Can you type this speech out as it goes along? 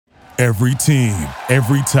Every team,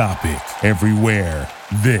 every topic, everywhere.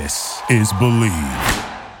 This is Believe.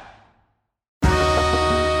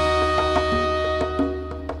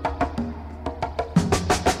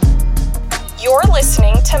 You're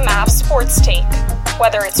listening to Mavs Sports Take.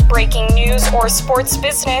 Whether it's breaking news or sports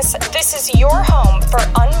business, this is your home for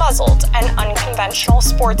unmuzzled and unconventional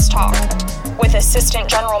sports talk. With Assistant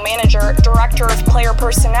General Manager, Director of Player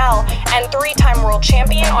Personnel, and three-time world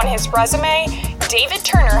champion on his resume, David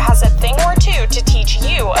Turner has a thing or two to teach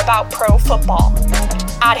you about pro football.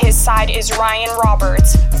 At his side is Ryan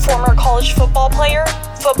Roberts, former college football player,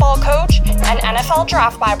 football coach, and NFL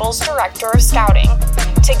Draft Bible's Director of Scouting.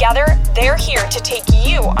 Together, they're here to take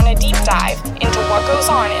you on a deep dive into what goes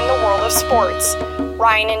on in the world of sports.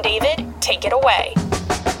 Ryan and David, take it away.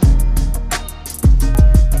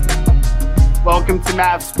 Welcome to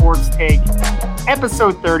Mavs Sports Take,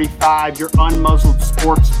 episode 35, your unmuzzled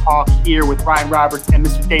sports talk here with Ryan Roberts and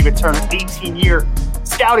Mr. David Turner, 18-year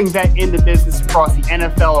scouting vet in the business across the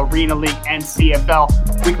NFL, Arena League, and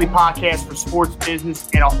CFL. Weekly podcast for sports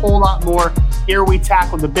business and a whole lot more. Here we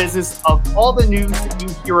tackle the business of all the news that you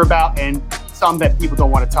hear about and some that people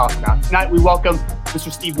don't want to talk about. Tonight we welcome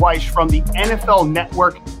Mr. Steve Wyche from the NFL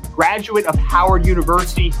Network, graduate of Howard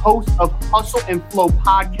University, host of Hustle and Flow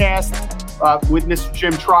podcast with Mr.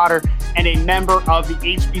 Jim Trotter, and a member of the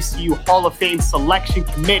HBCU Hall of Fame Selection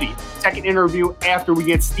Committee. Second interview after we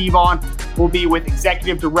get Steve on will be with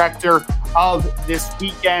Executive Director of this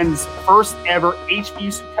weekend's first ever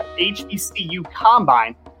HBCU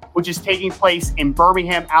Combine, which is taking place in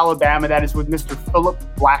Birmingham, Alabama. That is with Mr. Philip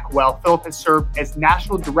Blackwell. Philip has served as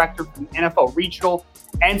National Director for the NFL Regional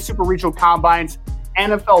and Super Regional Combines,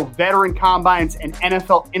 NFL Veteran Combines, and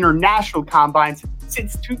NFL International Combines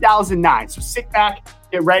since 2009. So sit back,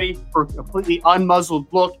 get ready for a completely unmuzzled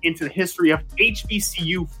look into the history of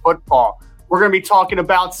HBCU football. We're going to be talking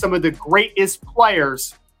about some of the greatest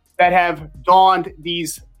players that have donned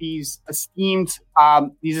these esteemed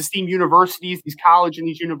universities, these college and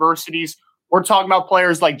these universities. We're talking about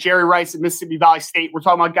players like Jerry Rice at Mississippi Valley State. We're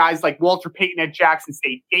talking about guys like Walter Payton at Jackson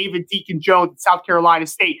State, David Deacon Jones at South Carolina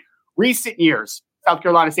State. Recent years, South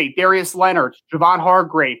Carolina State, Darius Leonard, Javon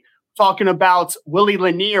Hargrave. Talking about Willie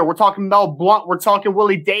Lanier. We're talking Mel Blount. We're talking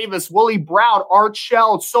Willie Davis, Willie Brown, Art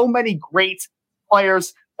Shell. So many great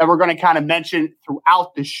players that we're going to kind of mention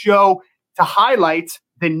throughout the show to highlight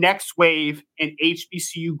the next wave in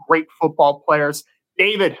HBCU great football players.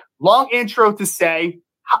 David, long intro to say,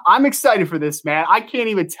 I'm excited for this, man. I can't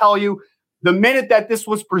even tell you the minute that this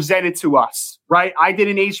was presented to us, right? I did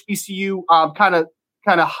an HBCU kind of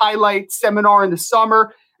highlight seminar in the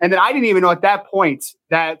summer. And then I didn't even know at that point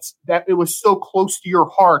that it was so close to your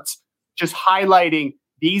heart, just highlighting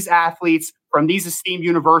these athletes from these esteemed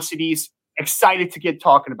universities. Excited to get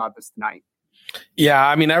talking about this tonight. Yeah,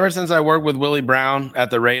 I mean, ever since I worked with Willie Brown at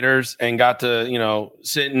the Raiders and got to,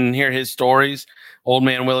 sit and hear his stories, old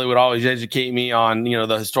man Willie would always educate me on,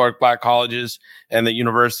 the historic Black colleges and the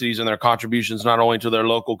universities and their contributions, not only to their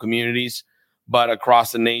local communities, but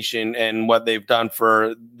across the nation and what they've done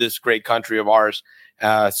for this great country of ours.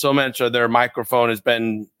 So much of their microphone has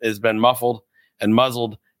been muffled and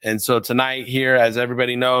muzzled. And so tonight here, as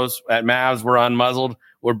everybody knows, at Mavs, we're unmuzzled.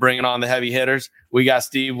 We're bringing on the heavy hitters. We got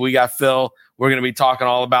Steve. We got Phil. We're going to be talking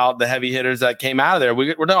all about the heavy hitters that came out of there.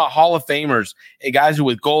 We're talking about Hall of Famers, guys who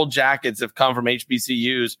with gold jackets have come from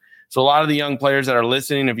HBCUs. So a lot of the young players that are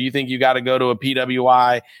listening, if you think you got to go to a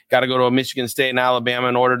PWI, got to go to a Michigan State and Alabama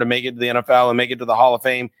in order to make it to the NFL and make it to the Hall of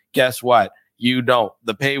Fame, guess what? You don't.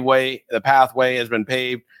 The pathway has been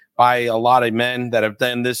paved by a lot of men that have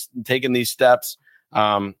done this, taken these steps,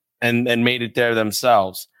 and made it there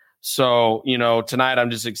themselves. So, tonight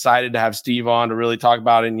I'm just excited to have Steve on to really talk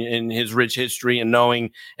about in his rich history and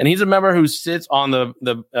knowing. And he's a member who sits on the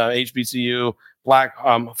HBCU Black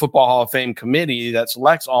Football Hall of Fame committee that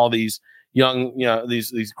selects all these young,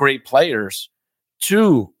 these great players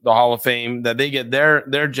to the Hall of Fame, that they get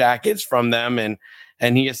their jackets from them, and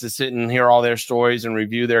he gets to sit and hear all their stories and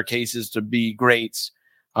review their cases to be greats.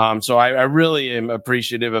 So I really am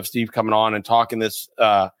appreciative of Steve coming on and talking this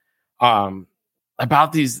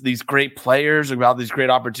about these great players, about this great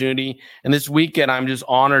opportunity. And this weekend, I'm just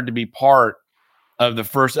honored to be part of the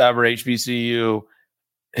first ever HBCU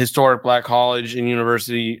historic Black college and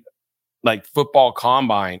university like football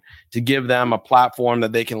combine, to give them a platform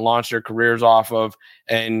that they can launch their careers off of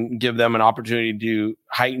and give them an opportunity to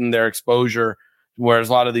heighten their exposure. Whereas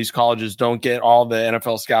a lot of these colleges don't get all the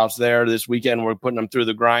NFL scouts there. This weekend, we're putting them through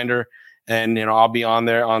the grinder, and I'll be on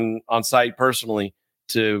there on site personally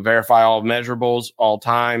to verify all measurables, all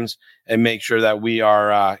times, and make sure that we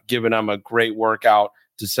are giving them a great workout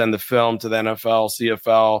to send the film to the NFL,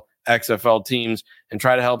 CFL, XFL teams and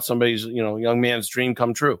try to help somebody's, young man's dream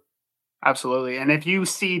come true. Absolutely. And if you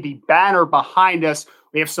see the banner behind us,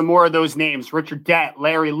 we have some more of those names: Richard Dent,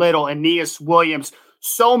 Larry Little, Aeneas Williams.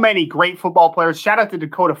 So many great football players. Shout out to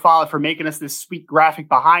Dakota Follett for making us this sweet graphic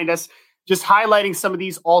behind us, just highlighting some of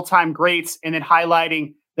these all-time greats and then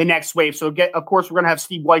highlighting the next wave. So, of course, we're going to have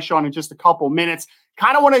Steve Weiss on in just a couple minutes.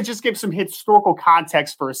 Kind of want to just give some historical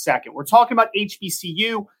context for a second. We're talking about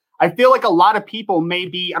HBCU. I feel like a lot of people may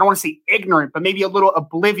be, I don't want to say ignorant, but maybe a little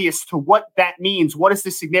oblivious to what that means. What is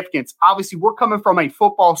the significance? Obviously, we're coming from a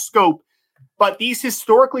football scope, but these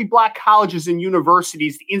historically Black colleges and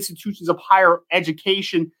universities, the institutions of higher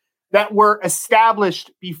education that were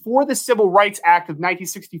established before the Civil Rights Act of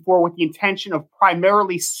 1964 with the intention of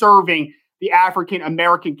primarily serving the African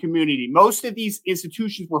American community. Most of these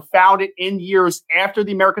institutions were founded in years after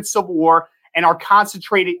the American Civil War and are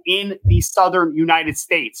concentrated in the southern United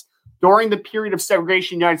States. During the period of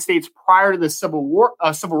segregation in the United States prior to the Civil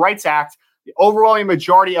Rights Act, the overwhelming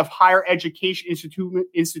majority of higher education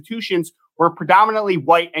institutions were predominantly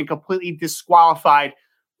white and completely disqualified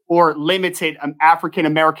or limited African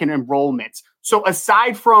American enrollment. So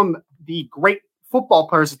aside from the great football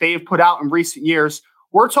players that they have put out in recent years,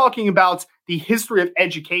 we're talking about the history of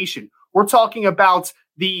education. We're talking about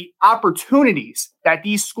the opportunities that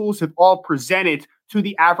these schools have all presented to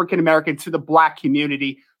the African American, to the Black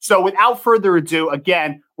community. So without further ado,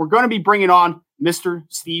 again, we're going to be bringing on Mr.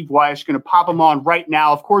 Steve Weiss. Going to pop him on right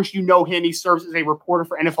now. Of course, you know him. He serves as a reporter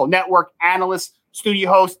for NFL Network, analyst,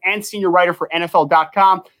 studio host, and senior writer for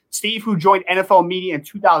NFL.com. Steve, who joined NFL Media in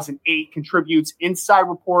 2008, contributes inside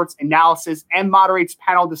reports, analysis, and moderates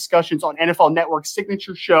panel discussions on NFL Network's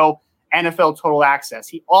signature show, NFL Total Access.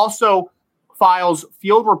 He also files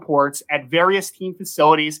field reports at various team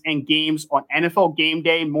facilities and games on NFL Game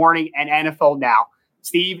Day, Morning, and NFL Now.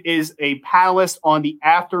 Steve is a panelist on The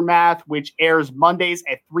Aftermath, which airs Mondays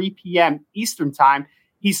at 3 p.m. Eastern Time.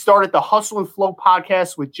 He started the Hustle and Flow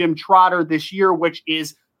podcast with Jim Trotter this year, which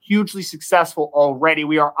is hugely successful already.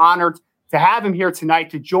 We are honored to have him here tonight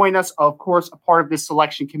to join us, of course, a part of this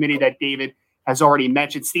selection committee that David has already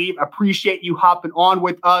mentioned. Steve, appreciate you hopping on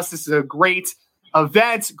with us. This is a great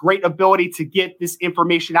event, great ability to get this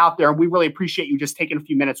information out there, and we really appreciate you just taking a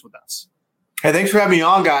few minutes with us. Hey, thanks for having me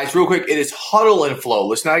on, guys. Real quick, it is Huddle and Flow.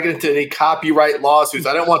 Let's not get into any copyright lawsuits.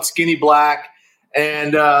 I don't want Skinny Black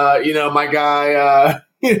and, my guy,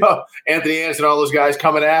 Anthony Anderson, all those guys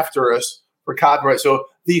coming after us for copyright. So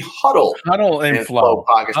the Huddle and Flow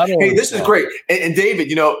podcast. This is great. And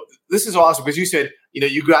David, this is awesome because you said,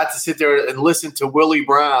 you got to sit there and listen to Willie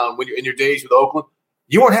Brown when you're in your days with Oakland.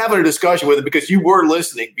 You weren't having a discussion with him because you were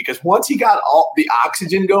listening, because once he got all the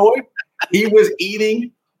oxygen going, he was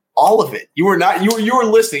eating all of it. You were not. You were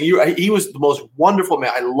listening. He was the most wonderful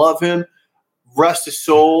man. I love him. Rest his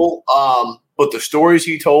soul. But the stories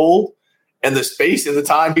he told and the space and the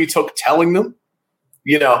time he took telling them,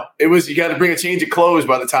 it was, you got to bring a change of clothes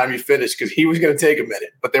by the time you finished because he was going to take a minute.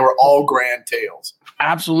 But they were all grand tales.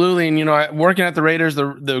 Absolutely. And, working at the Raiders,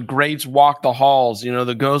 the greats walked the halls.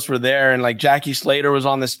 The ghosts were there. And like Jackie Slater was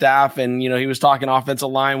on the staff and, he was talking offensive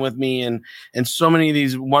line with me. And so many of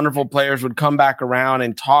these wonderful players would come back around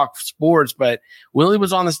and talk sports. But Willie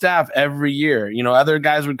was on the staff every year. Other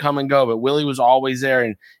guys would come and go, but Willie was always there.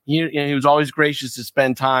 And he was always gracious to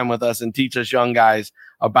spend time with us and teach us young guys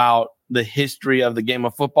about the history of the game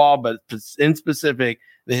of football, but in specific,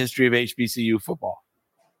 the history of HBCU football.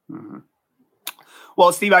 Mm-hmm.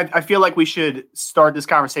 Well, Steve, I feel like we should start this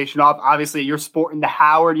conversation off. Obviously, you're sporting the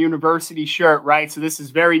Howard University shirt, right? So this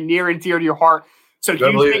is very near and dear to your heart. So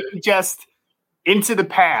do you think just into the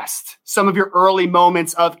past, some of your early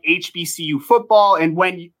moments of HBCU football and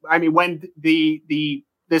when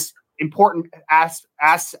this important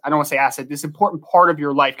this important part of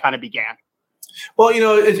your life kind of began? Well,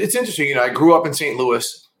 it's interesting. I grew up in St.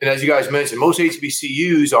 Louis, and as you guys mentioned, most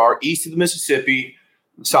HBCUs are east of the Mississippi,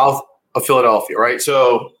 south of Philadelphia, right?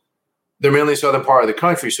 So they're mainly the southern part of the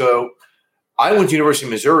country. So I went to University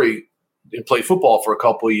of Missouri and played football for a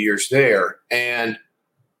couple of years there, and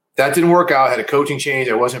that didn't work out. I had a coaching change.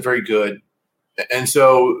 I wasn't very good. And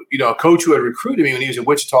so, a coach who had recruited me when he was at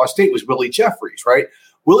Wichita State was Willie Jeffries, right?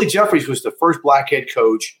 Willie Jeffries was the first black head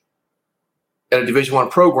coach at a Division I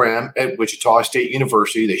program at Wichita State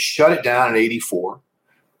University. They shut it down in '84.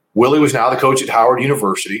 Willie was now the coach at Howard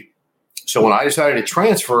University. So when I decided to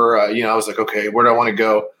transfer, I was like, okay, where do I want to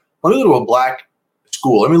go? Let me go to a black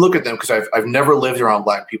school. Let me look at them because I've never lived around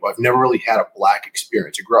black people. I've never really had a black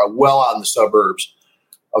experience. I grew up well out in the suburbs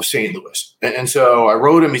of St. Louis. And so I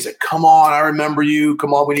wrote him. He said, come on, I remember you.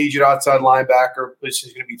 Come on, we need you outside linebacker.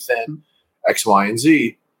 Position's going to be thin, X, Y, and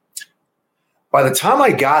Z. By the time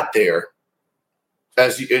I got there,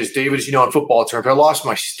 as David, as you know, in football terms, I lost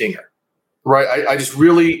my stinger, right? I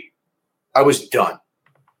was done.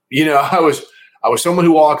 I was someone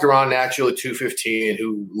who walked around naturally at 215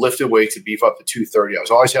 who lifted weights to beef up to 230. I was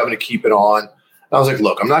always having to keep it on. I was like,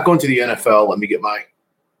 look, I'm not going to the NFL. Let me get my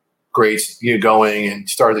grades going and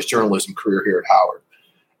start this journalism career here at Howard.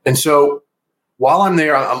 And so while I'm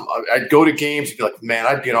there, I'd go to games and be like, man,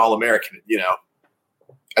 I'd be an All-American,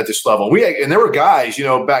 at this level. And there were guys,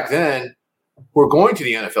 back then who were going to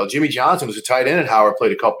the NFL. Jimmy Johnson was a tight end at Howard,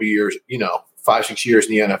 played a couple of years, 5-6 years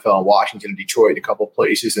in the NFL in Washington and Detroit, a couple of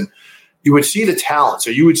places. And you would see the talent. So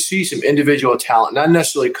you would see some individual talent, not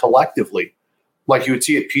necessarily collectively like you would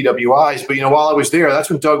see at PWIs. But, while I was there, that's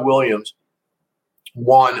when Doug Williams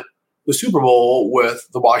won the Super Bowl with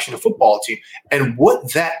the Washington football team. And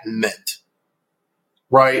what that meant,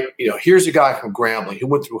 right? Here's a guy from Grambling who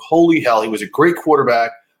went through holy hell. He was a great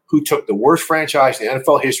quarterback who took the worst franchise in the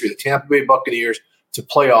NFL history, the Tampa Bay Buccaneers, to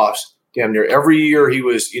playoffs damn near every year he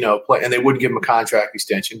was, and they wouldn't give him a contract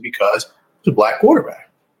extension because he was a black quarterback.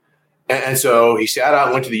 And so he sat out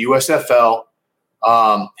and went to the USFL.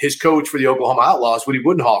 His coach for the Oklahoma Outlaws, Woody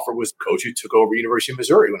Woodenhofer, was the coach who took over University of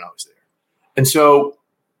Missouri when I was there. And so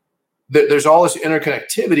there's all this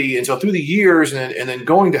interconnectivity. And so through the years and then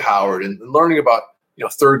going to Howard and learning about,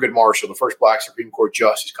 Thurgood Marshall, the first black Supreme Court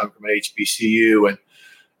justice coming from an HBCU, and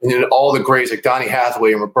then all the greats like Donnie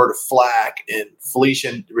Hathaway and Roberta Flack and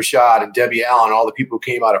Felicia Rashad and Debbie Allen, all the people who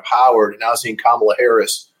came out of Howard, and now seeing Kamala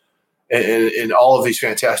Harris and all of these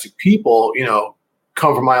fantastic people,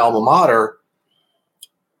 come from my alma mater.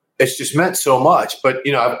 It's just meant so much. But,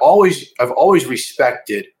 I've always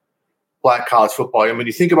respected black college football. I mean,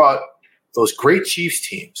 you think about those great Chiefs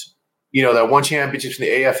teams, that won championships in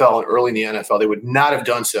the AFL and early in the NFL, they would not have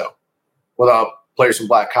done so without players from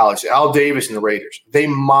black colleges. Al Davis and the Raiders, they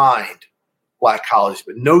mined black colleges,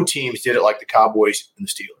 but no teams did it like the Cowboys and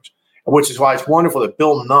the Steelers. Which is why it's wonderful that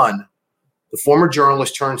Bill Nunn, the former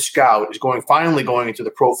journalist turned scout, is finally going into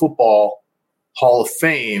the Pro Football Hall of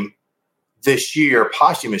Fame this year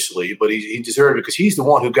posthumously, but he deserved it because he's the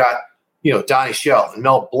one who got, Donnie Shell and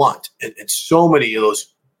Mel Blount and so many of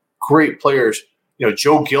those great players.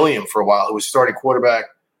 Joe Gilliam for a while, who was starting quarterback,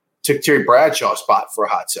 took Terry Bradshaw's spot for a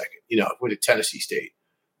hot second, went to Tennessee State.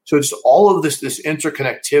 So just all of this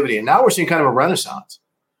interconnectivity. And now we're seeing kind of a renaissance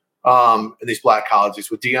in these black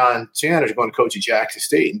colleges with Deion Sanders going to coach at Jackson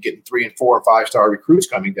State and getting 3 and 4 and 5-star recruits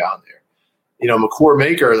coming down there. McCord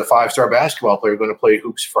Maker, the 5-star basketball player, going to play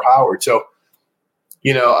hoops for Howard. So,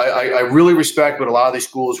 I really respect what a lot of these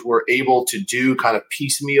schools were able to do kind of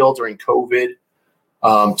piecemeal during COVID.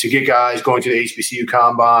 To get guys going to the HBCU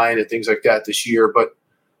Combine and things like that this year. But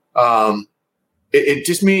it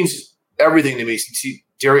just means everything to me to see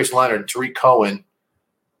Darius Leonard, Tariq Cohen,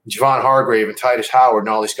 Javon Hargrave, and Titus Howard and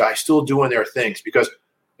all these guys still doing their things. Because,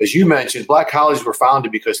 as you mentioned, black colleges were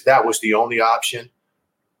founded because that was the only option.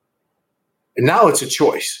 And now it's a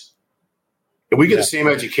choice. And we get the same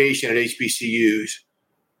education at HBCUs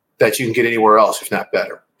that you can get anywhere else, if not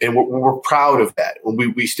better. And we're proud of that.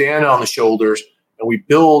 When we stand on the shoulders and we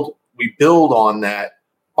build on that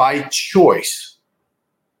by choice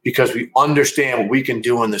because we understand what we can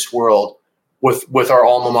do in this world with our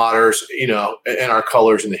alma maters, and our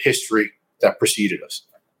colors and the history that preceded us.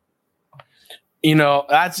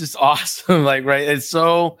 That's just awesome. Right. It's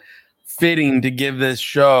so fitting to give this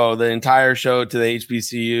show, the entire show, to the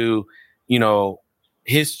HBCU,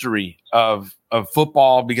 history of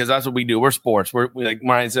football, because that's what we do. We're sports. We're like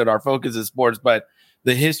Ryan said, our focus is sports, but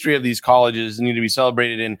the history of these colleges need to be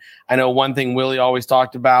celebrated. And I know one thing Willie always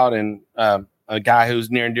talked about, and a guy who's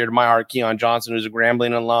near and dear to my heart, Keon Johnson, who's a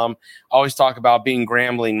Grambling alum, always talk about being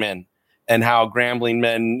Grambling men and how Grambling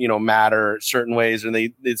men, matter certain ways. And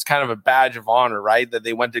it's kind of a badge of honor, right? That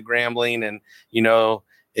they went to Grambling and,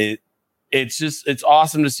 it's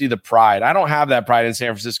awesome to see the pride. I don't have that pride in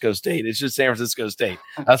San Francisco State. It's just San Francisco State.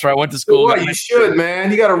 That's where I went to school. Well, you should,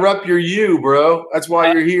 man. You got to rep your U, bro. That's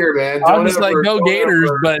why you're here, man. I'm just go Gators,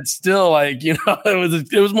 but still,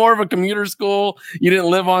 it was more of a commuter school. You didn't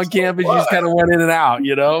live on campus. You just kind of went in and out,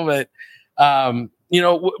 But,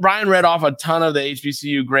 Ryan read off a ton of the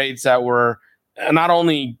HBCU greats that were not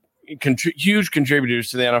only huge contributors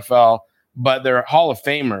to the NFL, but they're Hall of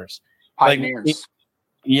Famers. Pioneers.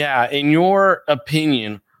 Yeah. In your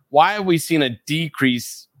opinion, why have we seen a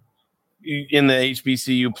decrease in the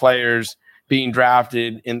HBCU players being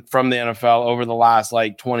drafted from the NFL over the last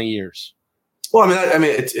 20 years? Well, I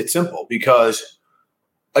mean, it's simple because,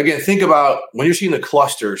 again, think about when you're seeing the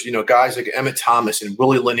clusters, guys like Emmett Thomas and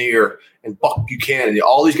Willie Lanier and Buck Buchanan,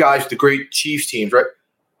 all these guys with the great Chiefs teams, right?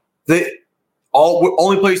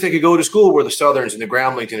 only place they could go to school were the Southerns and the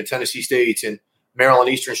Grambling and the Tennessee States and Maryland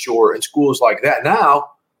Eastern Shore and schools like that.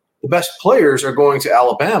 Now, the best players are going to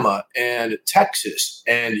Alabama and Texas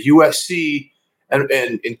and USC and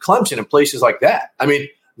Clemson and places like that. I mean,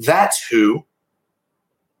 that's who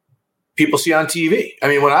people see on TV. I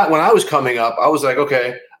mean, when I was coming up, I was like,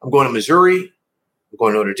 okay, I'm going to Missouri, I'm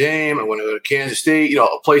going to Notre Dame, I'm going to go to Kansas State, a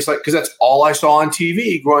place like, because that's all I saw on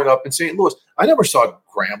TV growing up in St. Louis. I never saw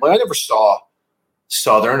Grambling. I never saw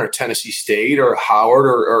Southern or Tennessee State or Howard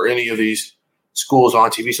or any of these schools on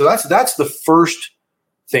TV. So that's the first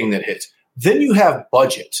thing that hits. Then you have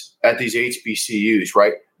budgets at these HBCUs,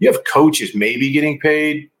 right? You have coaches maybe getting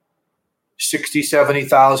paid $60,000,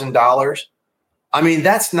 $70,000. I mean,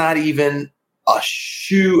 that's not even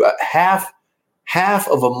half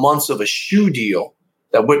of a month of a shoe deal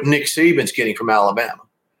that what Nick Saban's getting from Alabama,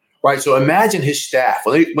 right? So imagine his staff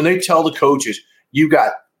when they tell the coaches you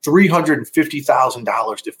got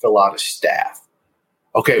 $350,000 to fill out a staff.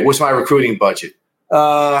 Okay, what's my recruiting budget?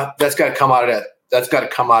 That's got to come out of that. That's got to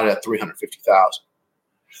come out of that $350,000.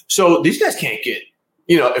 So these guys can't get.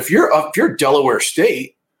 If you're Delaware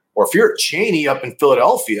State or if you're Cheney up in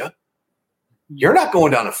Philadelphia, you're not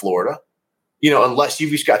going down to Florida, unless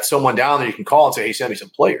you've just got someone down there you can call and say, "Hey, send me some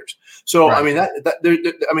players." So right. I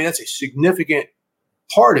mean that's a significant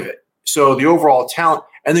part of it. So the overall talent,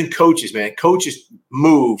 and then coaches, man, coaches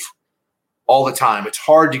move all the time. It's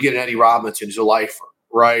hard to get an Eddie Robinson who's a lifer,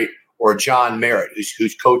 right, or a John Merritt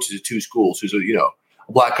who's coaches at two schools, who's a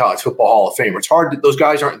Black College Football Hall of Famer. It's hard. Those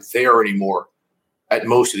guys aren't there anymore at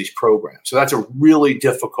most of these programs. So that's a really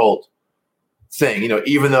difficult thing.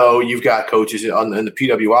 Even though you've got coaches in the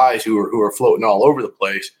PWIs who are floating all over the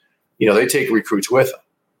place, they take recruits with them.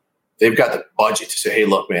 They've got the budget to say, "Hey,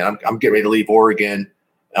 look, man, I'm getting ready to leave Oregon.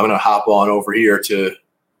 I'm going to hop on over here to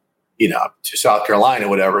South Carolina,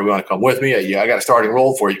 whatever. You want to come with me? Yeah, I got a starting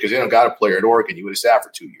role for you because they don't got a player at Oregon. You would have sat for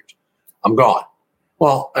 2 years. I'm gone."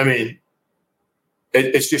 Well, I mean,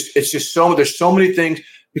 it's just so there's so many things,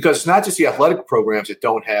 because it's not just the athletic programs that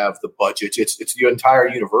don't have the budgets. It's the entire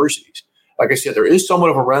universities. Like I said, there is somewhat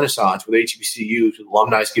of a renaissance with HBCUs, with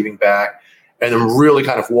alumni giving back, and then really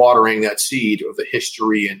kind of watering that seed of the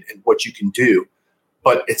history and what you can do.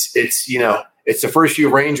 But it's the first few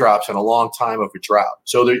raindrops in a long time of a drought.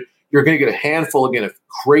 So you're going to get a handful again of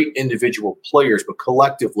great individual players, but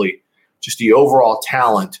collectively, just the overall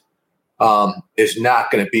talent is not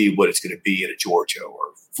going to be what it's going to be at a Georgia or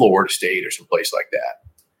Florida State or someplace like that.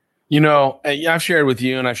 I've shared with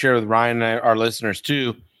you and I've shared with Ryan and our listeners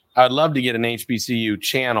too. I'd love to get an HBCU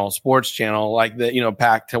channel, sports channel like the,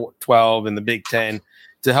 Pac-12 and the Big Ten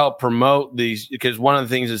to help promote these, because one of the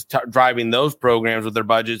things is driving those programs with their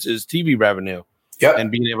budgets is TV revenue. Yep.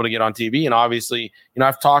 And being able to get on TV. And obviously,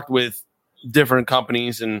 I've talked with different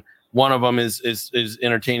companies, and one of them is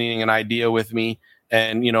entertaining an idea with me.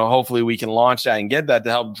 And, hopefully we can launch that and get that to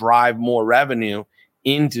help drive more revenue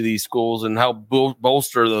into these schools and help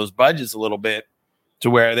bolster those budgets a little bit, to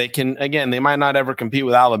where they can, again, they might not ever compete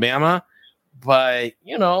with Alabama, but,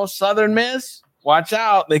 Southern Miss, watch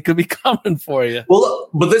out. They could be coming for you. Well,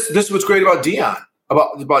 but this is what's great about Deion,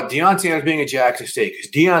 about Deion Sanders being at Jackson State, because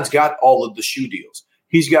Deion's got all of the shoe deals.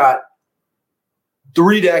 He's got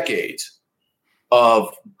 3 decades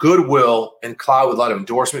of goodwill and clout with a lot of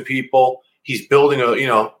endorsement people. He's building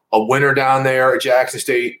a winner down there at Jackson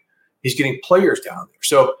State. He's getting players down there.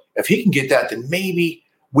 So if he can get that, then maybe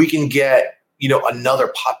we can get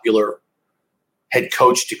another popular head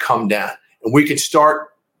coach to come down, and we can start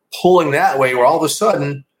pulling that way, where all of a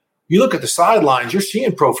sudden you look at the sidelines, you're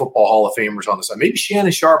seeing Pro Football Hall of Famers on the side. Maybe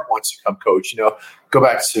Shannon Sharp wants to come coach, go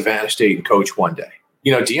back to Savannah State and coach one day.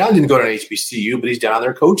 Deion didn't go to an HBCU, but he's down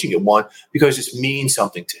there coaching at one because it means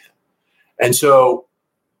something to him. And so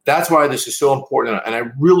that's why this is so important. And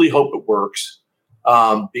I really hope it works,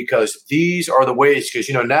 because these are the ways, because,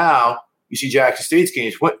 now you see Jackson State's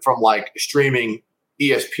games went from like a streaming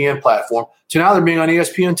ESPN platform to now they're being on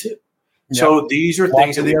ESPN too. Yep. So these are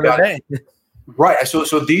things that we've got right.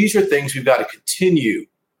 So these are things we've got to continue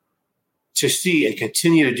to see and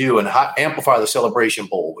continue to do, and amplify the Celebration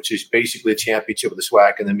Bowl, which is basically a championship of the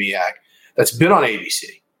SWAC and the MEAC that's been on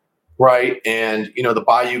ABC, right? And the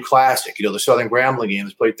Bayou Classic, the Southern Grambling game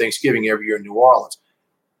is played Thanksgiving every year in New Orleans.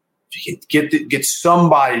 If you can get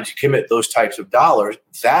somebody to commit those types of dollars,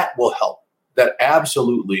 that will help. That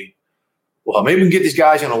absolutely will help. Maybe we can get these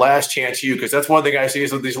guys on a last chance U, because that's one thing I see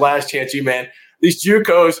is with these last chance U, man. These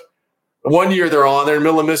JUCOs, one year they're in the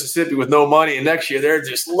middle of Mississippi with no money, and next year they're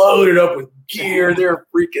just loaded up with gear. They're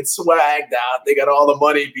freaking swagged out. They got all the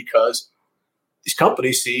money because these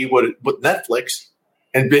companies see what Netflix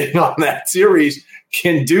and being on that series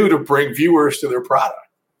can do to bring viewers to their product.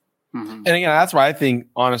 Mm-hmm. And again, that's why I think,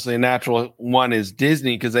 honestly, a natural one is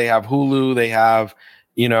Disney, because they have Hulu, they have,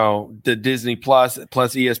 the Disney plus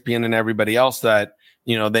ESPN and everybody else that,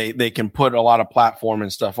 they can put a lot of platform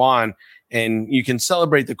and stuff on, and you can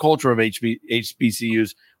celebrate the culture of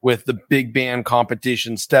HBCUs with the big band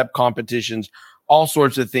competitions, step competitions, all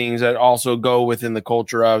sorts of things that also go within the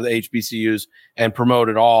culture of the HBCUs and promote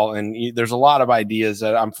it all. And there's a lot of ideas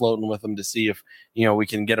that I'm floating with them to see if, we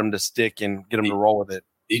can get them to stick and get them to roll with it.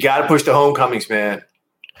 You got to push the homecomings, man.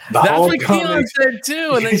 That's what Keon said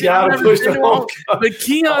too. And you got to push the homecomings. But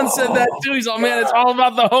Keon said that too. He's like, man, it's all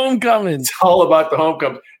about the homecomings. It's all about the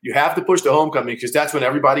homecoming. You have to push the homecoming because that's when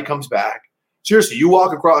everybody comes back. Seriously, you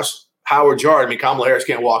walk across Howard's yard. I mean, Kamala Harris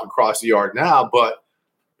can't walk across the yard now, but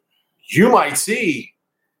you might see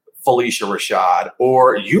Felicia Rashad,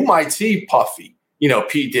 or you might see Puffy,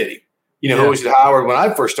 P. Diddy, who was at Howard when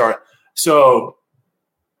I first started. So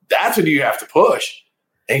that's what you have to push.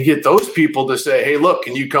 And get those people to say, hey, look,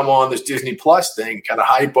 can you come on this Disney Plus thing, kind of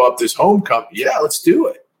hype up this homecoming? Yeah, let's do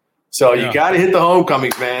it. So you got to hit the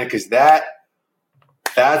homecomings, man, because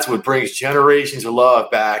that's what brings generations of love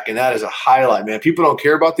back. And that is a highlight, man. People don't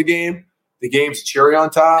care about the game. The game's a cherry on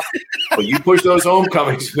top. But you push those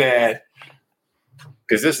homecomings, man,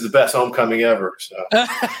 because this is the best homecoming ever. So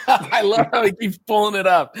I love how he keeps pulling it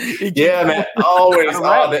up. Man, always.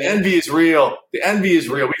 The envy is real. The envy is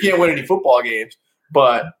real. We can't win any football games.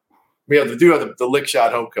 But we have to do the lick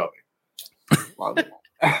shot homecoming.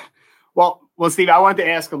 Well, Steve, I wanted to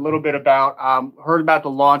ask a little bit about heard about the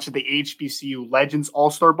launch of the HBCU Legends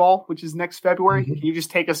All-Star Ball, which is next February. Mm-hmm. Can you just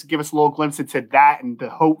give us a little glimpse into that and the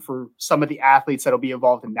hope for some of the athletes that'll be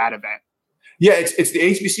involved in that event? Yeah, it's the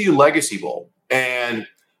HBCU Legacy Bowl, and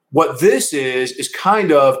what this is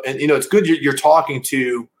kind of, and it's good you're talking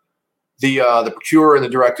to the procurer and the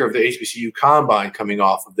director of the HBCU Combine coming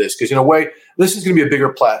off of this, because in a way, this is going to be a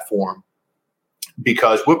bigger platform,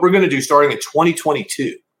 because what we're going to do starting in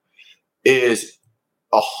 2022 is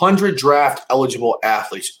 100 draft eligible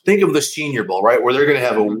athletes. Think of the Senior Bowl, right, where they're going to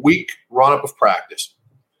have a week run-up of practice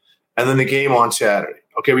and then the game on Saturday.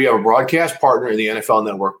 Okay, we have a broadcast partner in the NFL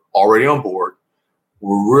Network already on board.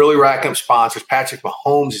 We're really racking up sponsors. Patrick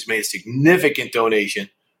Mahomes has made a significant donation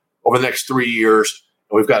over the next 3 years.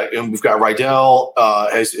 We've got Rydell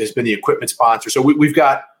has been the equipment sponsor. So we've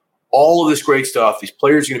got all of this great stuff. These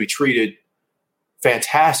players are going to be treated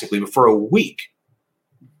fantastically. But for a week,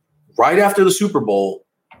 right after the Super Bowl,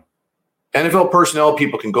 NFL personnel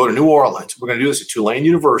people can go to New Orleans. We're going to do this at Tulane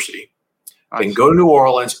University. They can go to New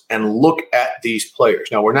Orleans and look at these players.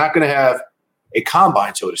 Now, we're not going to have a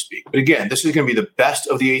combine, so to speak. But again, this is going to be the best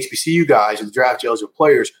of the HBCU guys and the draft eligible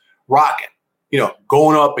players rocking,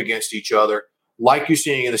 going up against each other, like you're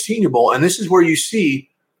seeing in the Senior Bowl. And this is where you see,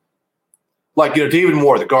 David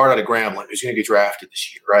Moore, the guard out of Grambling, who's going to get drafted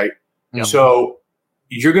this year, right? Yep. So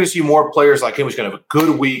you're going to see more players like him who's going to have a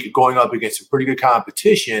good week going up against some pretty good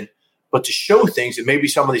competition, but to show things that maybe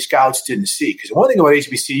some of these scouts didn't see. Because one thing about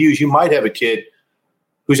HBCUs, you might have a kid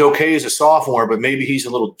who's okay as a sophomore, but maybe he's a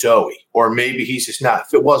little doughy, or maybe he's just not.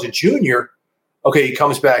 If it was a junior, okay, he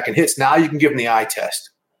comes back and hits. Now you can give him the eye test,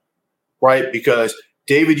 right? Because,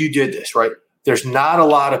 David, you did this, right? There's not a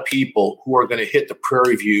lot of people who are going to hit the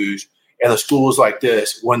Prairie Views and the schools like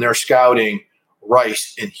this when they're scouting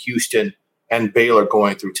Rice in Houston and Baylor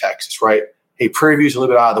going through Texas, right? Hey, Prairie View's a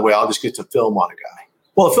little bit out of the way. I'll just get some film on a guy.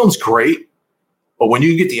 Well, the film's great, but when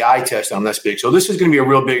you get the eye test on, that's big. So this is going to be a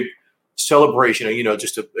real big celebration,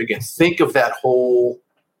 just to, again, think of that whole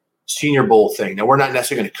Senior Bowl thing. Now, we're not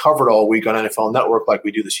necessarily going to cover it all week on NFL Network like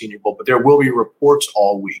we do the Senior Bowl, but there will be reports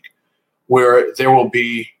all week where there will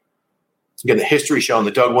be, again, the history shown,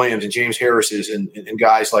 the Doug Williams and James Harris's and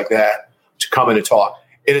guys like that to come in and talk.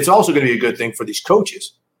 And it's also going to be a good thing for these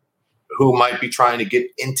coaches who might be trying to get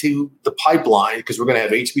into the pipeline, because we're going to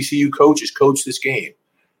have HBCU coaches coach this game,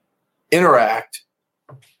 interact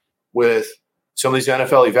with some of these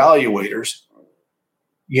NFL evaluators,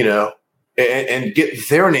 and get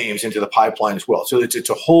their names into the pipeline as well. So it's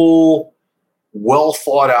a whole well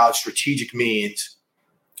thought out strategic means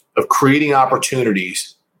of creating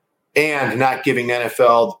opportunities and not giving the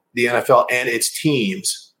NFL and its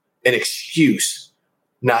teams an excuse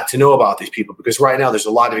not to know about these people, because right now there's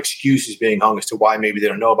a lot of excuses being hung as to why maybe they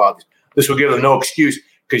don't know about this. This will give them no excuse,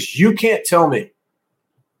 because you can't tell me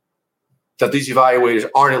that these evaluators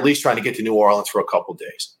aren't at least trying to get to New Orleans for a couple of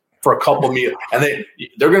days, for a couple of meals. And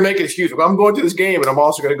they're going to make an excuse. Well, I'm going to this game, and I'm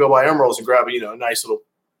also going to go by Emerald's and grab a nice little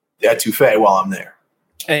etouffee while I'm there.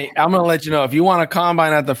 Hey, I'm going to let you know, if you want to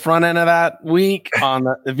combine at the front end of that week,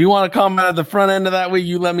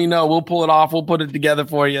 you let me know. We'll pull it off. We'll put it together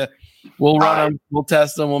for you. We'll run them. We'll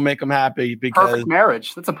test them. We'll make them happy because perfect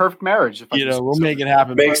marriage. That's a perfect marriage. We'll make it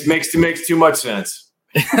happen. Makes too much sense.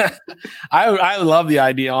 I love the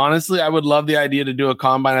idea. Honestly, I would love the idea to do a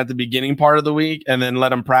combine at the beginning part of the week and then let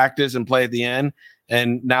them practice and play at the end.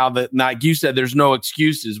 And now that, like you said, there's no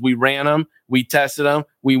excuses. We ran them, we tested them,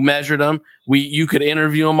 we measured them. You could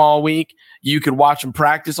interview them all week. You could watch them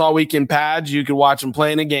practice all week in pads. You could watch them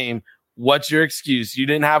play in a game. What's your excuse? You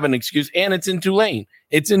didn't have an excuse, and it's in Tulane.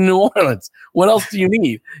 It's in New Orleans. What else do you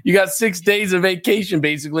need? You got 6 days of vacation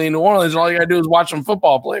basically in New Orleans. And all you got to do is watch some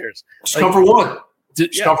football players. Just come for one.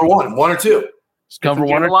 Come for one or two. Just come for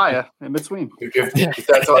one or two. In between. If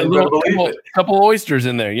that's all you're going to believe it. A couple oysters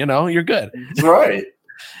in there, you're good. That's right.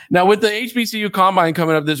 Now, with the HBCU Combine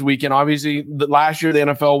coming up this weekend, obviously, last year the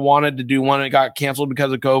NFL wanted to do one. It got canceled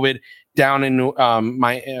because of COVID down in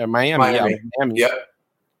Miami. Yep.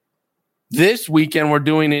 This weekend, we're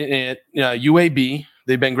doing it at UAB.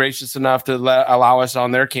 They've been gracious enough to allow us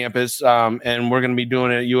on their campus, and we're going to be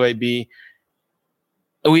doing it at UAB.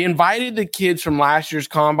 We invited the kids from last year's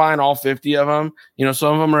Combine, all 50 of them.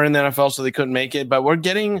 Some of them are in the NFL, so they couldn't make it. But we're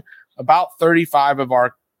getting about 34 of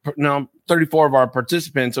our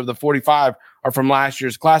participants of the 45 are from last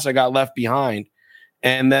year's class that got left behind.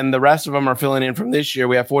 And then the rest of them are filling in from this year.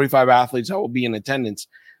 We have 45 athletes that will be in attendance.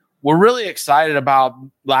 We're really excited about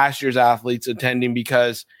last year's athletes attending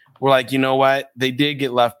because we're like, you know what? They did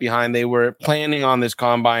get left behind. They were planning on this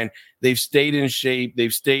Combine. They've stayed in shape.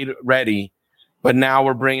 They've stayed ready. But now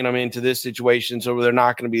we're bringing them into this situation, so they're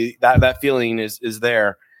not going to be that feeling is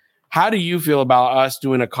there. How do you feel about us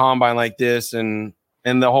doing a combine like this and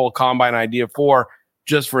the whole combine idea for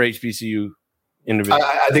HBCU individuals?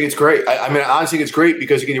 I think it's great. I honestly think it's great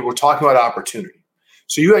because, again, we're talking about opportunity.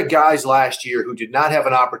 So you had guys last year who did not have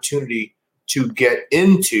an opportunity to get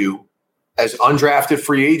into, as undrafted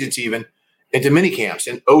free agents even, into mini camps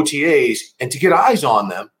and OTAs and to get eyes on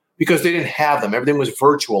them because they didn't have them. Everything was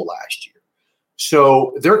virtual last year.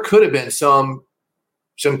 So there could have been some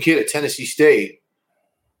kid at Tennessee State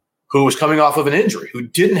who was coming off of an injury, who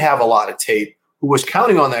didn't have a lot of tape, who was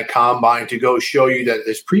counting on that combine to go show you that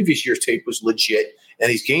this previous year's tape was legit and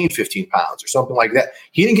he's gained 15 pounds or something like that.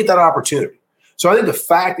 He didn't get that opportunity. So I think the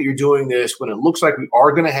fact that you're doing this when it looks like we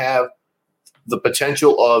are going to have the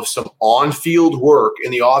potential of some on-field work in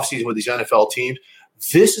the offseason with these NFL teams,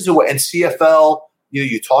 this is a way. And CFL,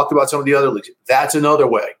 you talked about some of the other leagues. That's another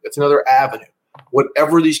way. That's another avenue.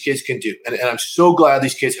 Whatever these kids can do. And I'm so glad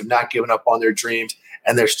these kids have not given up on their dreams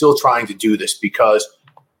and they're still trying to do this because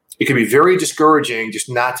it can be very discouraging just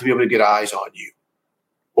not to be able to get eyes on you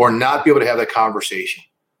or not be able to have that conversation.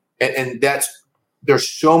 And there's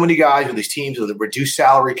so many guys with these teams with a reduced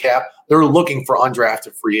salary cap. They're looking for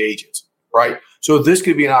undrafted free agents, right? So this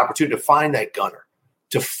could be an opportunity to find that gunner,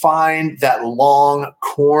 to find that long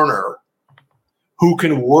corner who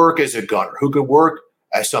can work as a gunner, who can work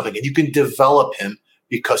as something, and you can develop him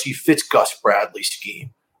because he fits Gus Bradley's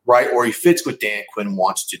scheme, right? Or he fits what Dan Quinn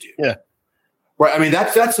wants to do. Yeah. Right. I mean,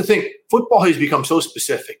 that's the thing. Football has become so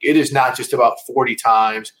specific. It is not just about 40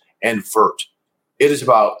 times and vert. It is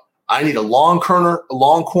about, I need a long corner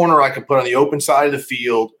I can put on the open side of the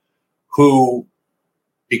field who,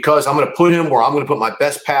 because I'm going to put him where I'm going to put my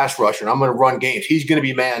best pass rusher and I'm going to run games, he's going to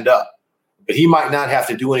be manned up. But he might not have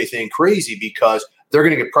to do anything crazy because they're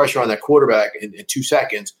going to get pressure on that quarterback in 2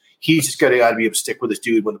 seconds. He's just got to be able to stick with his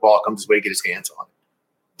dude when the ball comes his way, get his hands on it.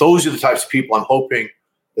 Those are the types of people I'm hoping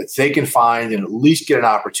that they can find and at least get an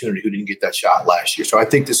opportunity who didn't get that shot last year. So I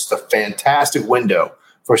think this is a fantastic window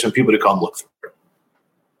for some people to come look through.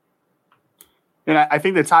 And I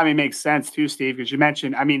think the timing makes sense too, Steve, because you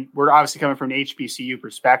mentioned, we're obviously coming from an HBCU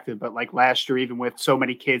perspective, but like last year, even with so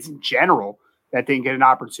many kids in general that didn't get an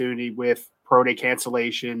opportunity with pro day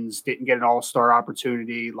cancellations, didn't get an all-star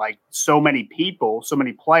opportunity. Like so many people, so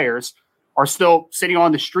many players are still sitting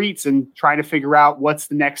on the streets and trying to figure out what's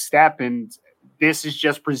the next step. And this is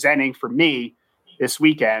just presenting for me this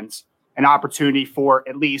weekend an opportunity for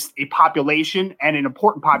at least a population and an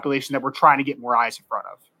important population that we're trying to get more eyes in front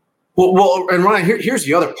of. Well, and Ryan, here's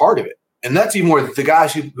the other part of it. And that's even where the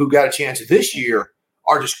guys who got a chance this year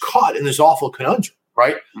are just caught in this awful conundrum,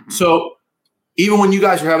 right? Mm-hmm. So even when you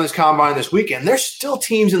guys were having this combine this weekend, there's still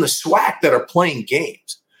teams in the SWAC that are playing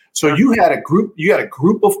games. So you had a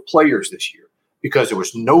group of players this year because there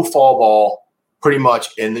was no fall ball pretty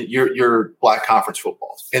much in your Black Conference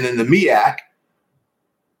footballs. And then the MEAC,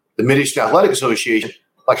 the Mid-Eastern Athletic Association,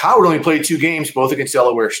 like Howard only played 2 games, both against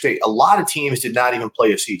Delaware State. A lot of teams did not even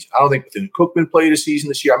play a season. I don't think Bethune-Cookman played a season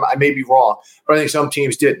this year. I may be wrong, but I think some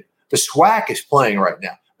teams didn't. The SWAC is playing right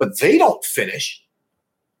now, but they don't finish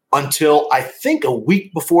until I think a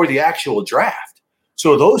week before the actual draft.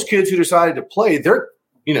 So those kids who decided to play, their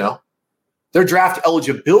draft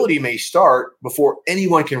eligibility may start before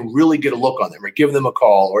anyone can really get a look on them or give them a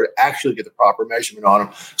call or actually get the proper measurement on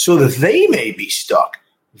them, so that they may be stuck.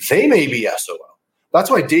 They may be SOL. That's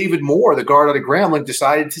why David Moore, the guard out of Grambling,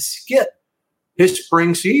 decided to skip his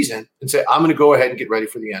spring season and say, I'm going to go ahead and get ready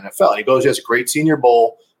for the NFL. And he goes, he has a great Senior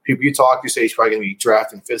Bowl. People you talk to say he's probably going to be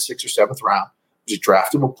drafted in 5th, 6th, or 7th round. He's a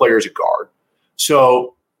draftable player as a guard.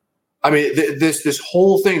 So, I mean, this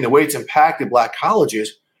whole thing, the way it's impacted black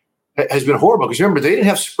colleges has been horrible. Because remember, they didn't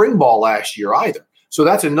have spring ball last year either. So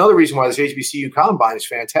that's another reason why this HBCU Combine is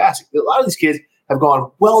fantastic. A lot of these kids have gone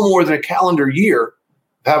well more than a calendar year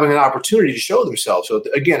having an opportunity to show themselves. So,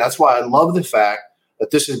 again, that's why I love the fact that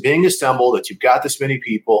this is being assembled, that you've got this many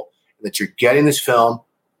people, and that you're getting this film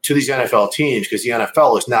to these NFL teams, because the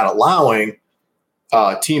NFL is not allowing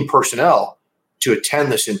team personnel to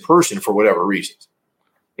attend this in person for whatever reasons.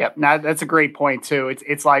 Yep, now that's a great point too.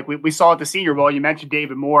 It's like we saw at the Senior Bowl. You mentioned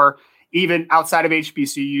David Moore. Even outside of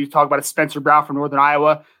HBCU, you talk about a Spencer Brown from Northern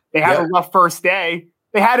Iowa. They had a rough first day.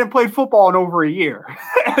 They hadn't played football in over a year.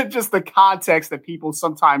 Just the context that people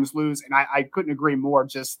sometimes lose, and I couldn't agree more.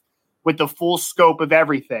 Just with the full scope of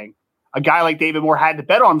everything, a guy like David Moore had to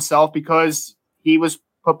bet on himself because he was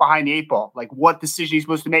put behind the 8 ball. Like, what decision he's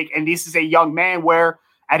supposed to make, and this is a young man where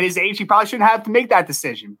at his age he probably shouldn't have to make that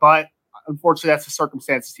decision, but unfortunately, that's the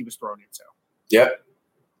circumstances he was thrown into. Yep.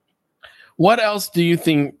 What else do you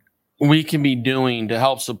think we can be doing to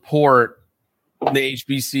help support the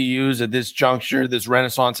HBCUs at this juncture, this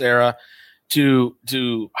Renaissance era, to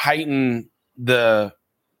heighten the,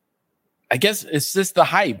 I guess it's just the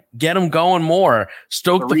hype, get them going more,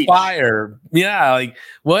 stoke the fire. Yeah. Like,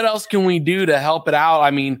 what else can we do to help it out?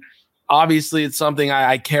 I mean, obviously it's something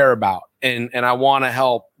I care about and I want to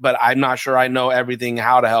help, but I'm not sure I know everything,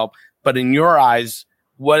 how to help. But in your eyes,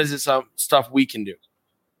 what is it, some stuff we can do?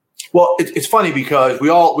 Well, it's funny because we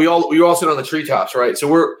all sit on the treetops, right? So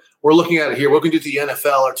we're looking at it here. What can we do to the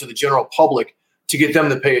NFL or to the general public to get them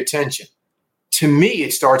to pay attention? To me,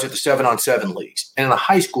 it starts at the 7-on-7 leagues and in the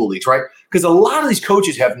high school leagues, right? Because a lot of these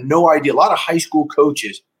coaches have no idea. A lot of high school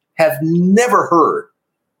coaches have never heard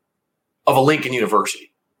of a Lincoln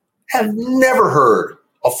University, have never heard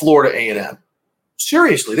of Florida A&M.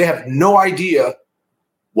 Seriously, they have no idea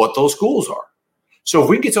what those schools are. So if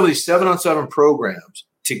we can get some of these 7-on-7 programs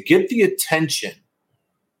to get the attention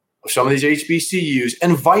of some of these HBCUs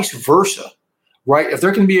and vice versa, right? If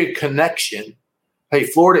there can be a connection, hey,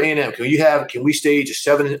 Florida A&M, can we stage a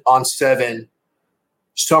 7-on-7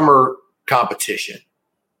 summer competition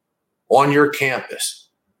on your campus?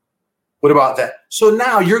 What about that? So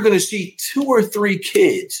now you're going to see 2 or 3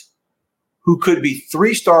 kids who could be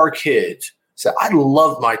 3-star kids say, I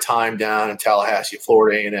loved my time down in Tallahassee,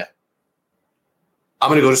 Florida A&M. I'm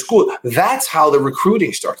going to go to school. That's how the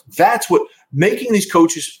recruiting starts. That's what making these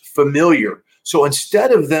coaches familiar. So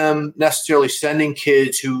instead of them necessarily sending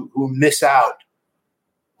kids who miss out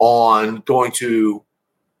on going to,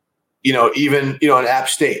 an App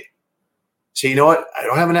State, say, you know what? I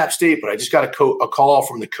don't have an App State, but I just got a call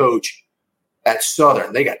from the coach at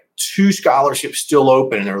Southern. They got 2 scholarships still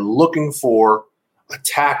open, and they're looking for a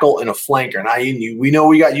tackle and a flanker. And we know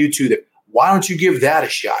we got you two there. Why don't you give that a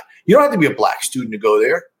shot? You don't have to be a black student to go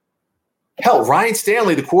there. Hell, Ryan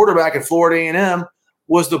Stanley, the quarterback at Florida A&M,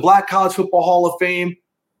 was the Black College Football Hall of Fame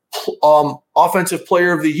Offensive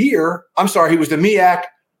Player of the Year. I'm sorry, he was the MEAC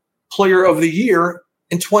Player of the Year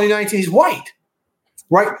in 2019. He's white,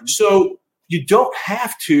 right? So you don't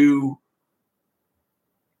have to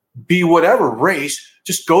be whatever race.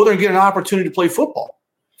 Just go there and get an opportunity to play football.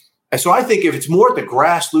 And so I think if it's more at the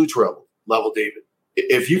grassroots level, David,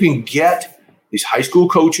 if you can get these high school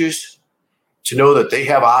coaches to know that they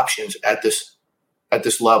have options at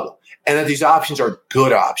this level, and that these options are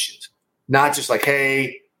good options, not just like,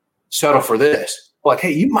 hey, settle for this. Like,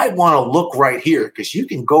 hey, you might want to look right here because you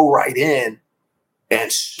can go right in and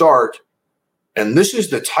start. And this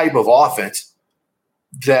is the type of offense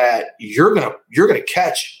that you're gonna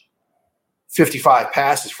catch 55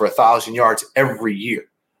 passes for 1,000 yards every year.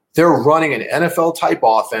 They're running an NFL type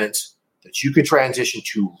offense that you can transition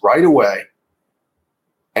to right away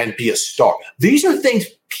and be a star. These are things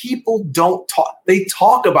people don't talk. They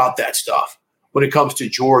talk about that stuff when it comes to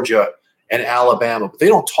Georgia and Alabama, but they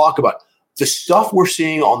don't talk about the stuff we're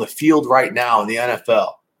seeing on the field right now in the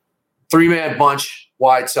NFL. 3-man bunch,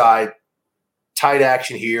 wide side, tight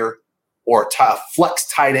action here, or flex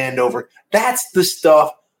tight end over. That's the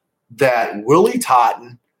stuff that Willie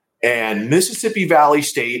Totten and Mississippi Valley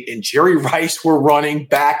State and Jerry Rice were running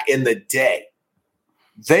back in the day.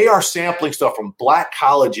 They are sampling stuff from black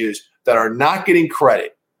colleges that are not getting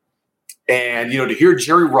credit. And, to hear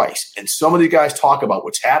Jerry Rice and some of these guys talk about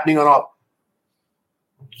what's happening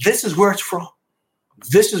this is where it's from.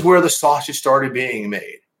 This is where the sausage started being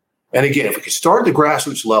made. And again, if we can start at the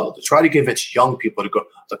grassroots level to try to convince young people to go,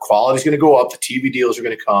 the quality is going to go up, the TV deals are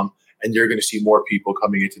going to come, and you're going to see more people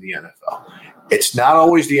coming into the NFL. It's not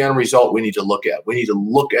always the end result we need to look at. We need to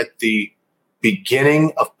look at the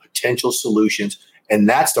beginning of potential solutions, and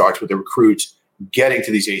that starts with the recruits getting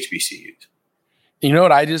to these HBCUs. You know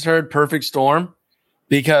what I just heard? Perfect storm,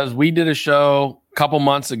 because we did a show a couple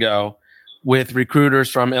months ago with recruiters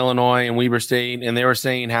from Illinois and Weber State, and they were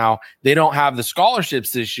saying how they don't have the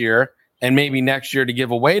scholarships this year and maybe next year to give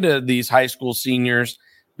away to these high school seniors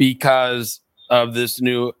because of this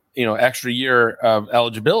new, extra year of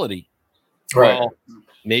eligibility. Right. Well,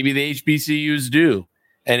 maybe the HBCUs do.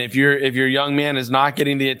 And if your young man is not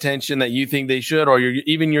getting the attention that you think they should, or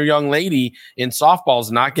even your young lady in softball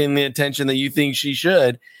is not getting the attention that you think she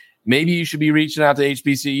should, maybe you should be reaching out to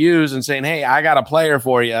HBCUs and saying, hey, I got a player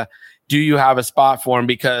for you. Do you have a spot for him?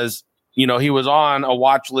 Because, he was on a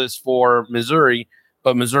watch list for Missouri,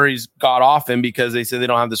 but Missouri's got off him because they said they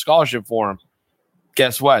don't have the scholarship for him.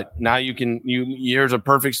 Guess what? Now here's a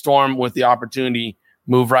perfect storm with the opportunity,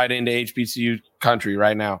 move right into HBCU country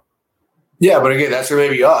right now. Yeah, but again, that's where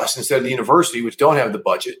maybe us, instead of the university, which don't have the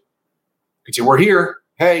budget, could say, we're here.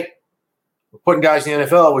 Hey, we're putting guys in the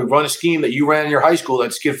NFL. We run a scheme that you ran in your high school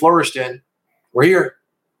that Skid flourished in. We're here.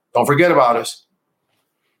 Don't forget about us.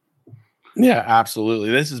 Yeah, absolutely.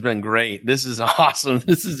 This has been great. This is awesome.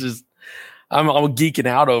 This is just, I'm geeking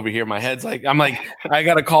out over here. My head's I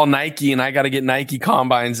got to call Nike and I got to get Nike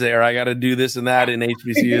combines there. I got to do this and that in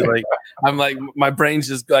HBCU. My brain's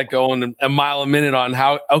just going a mile a minute on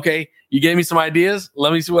how, okay, you gave me some ideas.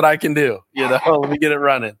 Let me see what I can do. Let me get it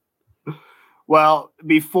running. Well,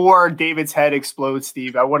 before David's head explodes,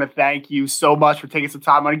 Steve, I want to thank you so much for taking some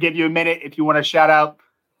time. I'm going to give you a minute if you want to shout out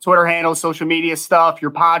Twitter handles, social media stuff,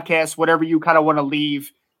 your podcast, whatever you kind of want to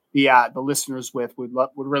leave the listeners with. Would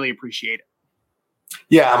really appreciate it.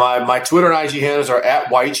 Yeah, my Twitter and IG handles are at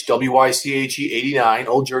Wyche, WYCHE 89,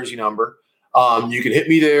 old jersey number. You can hit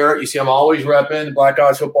me there. You see, I'm always repping Black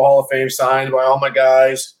Odds Football Hall of Fame, signed by all my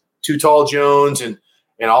guys, Too Tall Jones, and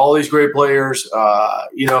all these great players.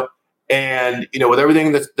 And with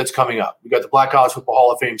everything that's coming up, we got the Black Odds Football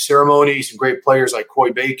Hall of Fame ceremony. Some great players like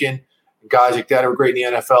Coy Bacon, and guys like that who are great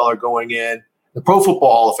in the NFL are going in. The Pro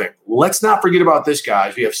Football Hall of Fame. Let's not forget about this,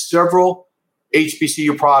 guys. We have several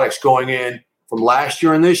HBCU products going in from last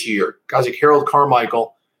year and this year. Guys like Harold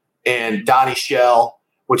Carmichael and Donnie Shell,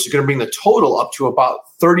 which is going to bring the total up to about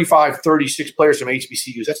 35, 36 players from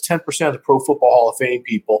HBCUs. That's 10% of the Pro Football Hall of Fame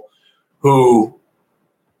people who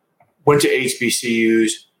went to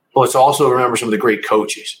HBCUs. But let's also remember some of the great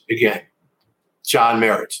coaches. Again, John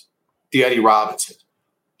Merritt, the Eddie Robinson,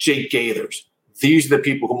 Jake Gaithers. These are the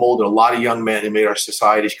people who molded a lot of young men and made our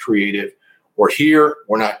societies creative. We're here.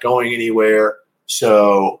 We're not going anywhere.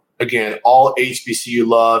 So, again, all HBCU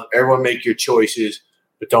love. Everyone make your choices.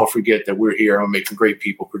 But don't forget that we're here and we're making great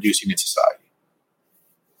people producing in society.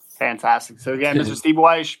 Fantastic. So, again, Mr. Steve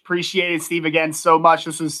Wyche, appreciate it, Steve, again, so much.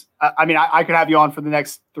 This was, I could have you on for the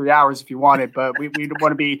next 3 hours if you wanted, but we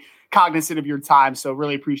want to be cognizant of your time. So,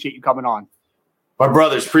 really appreciate you coming on. My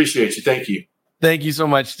brothers, appreciate you. Thank you. Thank you so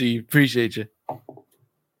much, Steve. Appreciate you.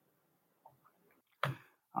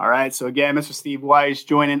 All right. So, again, Mr. Steve Wyche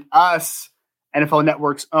joining us, NFL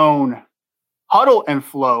Network's own Huddle and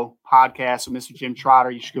Flow podcast with Mr. Jim Trotter.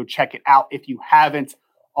 You should go check it out if you haven't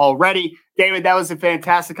already. David, that was a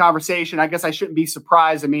fantastic conversation. I guess I shouldn't be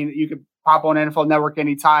surprised. I mean, you could pop on NFL Network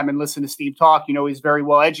anytime and listen to Steve talk. He's very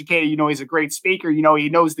well educated. He's a great speaker. He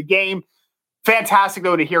knows the game. Fantastic,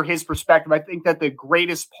 though, to hear his perspective. I think that the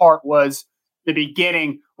greatest part was the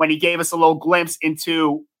beginning when he gave us a little glimpse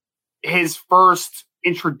into his first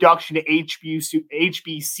introduction to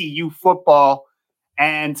HBCU football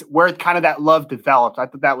and where kind of that love developed. I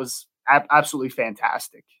thought that was absolutely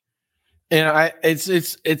fantastic. And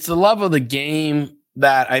it's the love of the game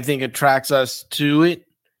that I think attracts us to it.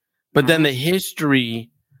 But then the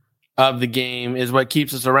history of the game is what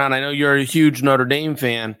keeps us around. I know you're a huge Notre Dame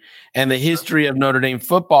fan, and the history of Notre Dame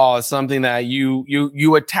football is something that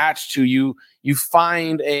you attach to. You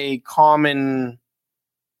find a common,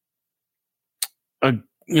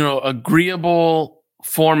 agreeable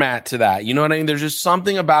format to that. You know what I mean? There's just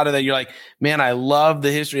something about it that you're like, man, I love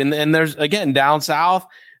the history. And there's, again, down south,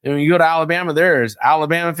 and when you go to Alabama, there's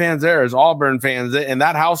Alabama fans, there's Auburn fans, and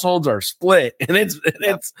that households are split. And it's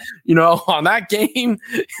on that game,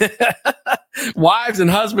 wives and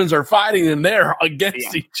husbands are fighting, and they're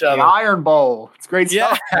against each other. The Iron Bowl. It's great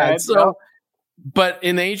stuff. Yeah. So But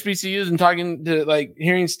in the HBCUs and talking to like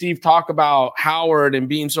hearing Steve talk about Howard and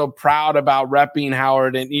being so proud about repping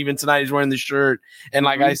Howard, and even tonight he's wearing the shirt. And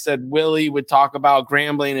like I said, Willie would talk about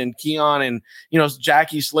Grambling and Keon and,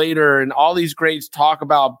 Jackie Slater and all these greats talk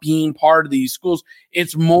about being part of these schools.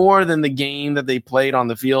 It's more than the game that they played on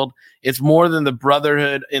the field. It's more than the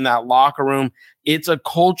brotherhood in that locker room. It's a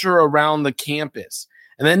culture around the campus.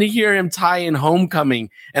 And then to hear him tie in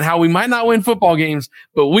homecoming and how we might not win football games,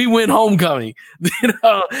 but we win homecoming.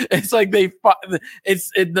 It's like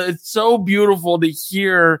it's so beautiful to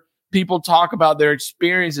hear people talk about their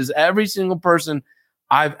experiences. Every single person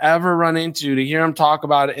I've ever run into, to hear them talk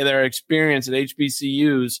about their experience at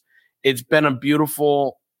HBCUs, it's been a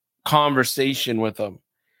beautiful conversation with them.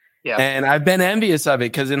 Yeah. And I've been envious of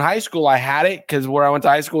it because in high school I had it because where I went to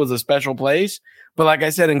high school was a special place. But like I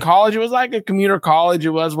said, in college, it was like a commuter college. It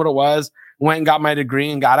was what it was. Went and got my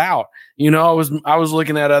degree and got out. I was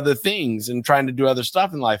looking at other things and trying to do other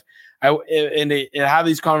stuff in life. And have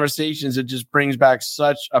these conversations, it just brings back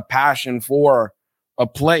such a passion for a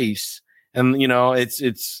place. And,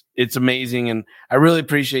 it's amazing. And I really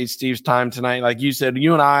appreciate Steve's time tonight. Like you said,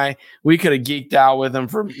 you and I, we could have geeked out with him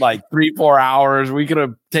for like 3-4 hours. We could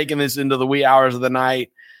have taken this into the wee hours of the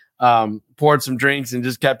night. Poured some drinks and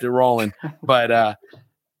just kept it rolling. But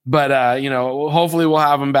hopefully we'll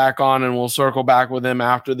have him back on and we'll circle back with him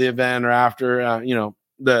after the event or after,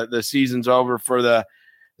 the season's over for the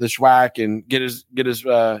SWAC and get his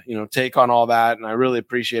take on all that. And I really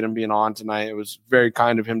appreciate him being on tonight. It was very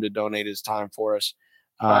kind of him to donate his time for us.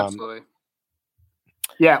 Absolutely.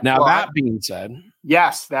 Yeah. Now that being said,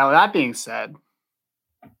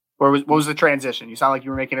 what was the transition? You sound like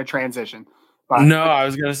you were making a transition. No, I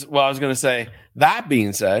was gonna say that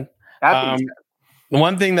being said,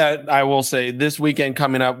 one thing that I will say this weekend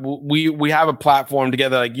coming up, we have a platform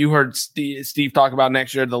together. Like you heard Steve talk about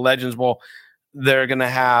next year, the Legends Bowl. They're gonna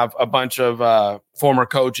have a bunch of former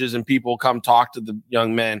coaches and people come talk to the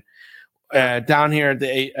young men down here at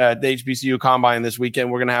the HBCU Combine this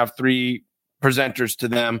weekend. We're gonna have 3 presenters to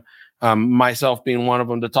them, myself being one of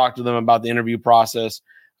them, to talk to them about the interview process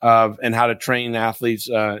and how to train athletes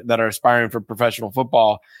that are aspiring for professional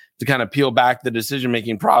football, to kind of peel back the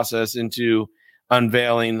decision-making process into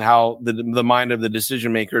unveiling how the mind of the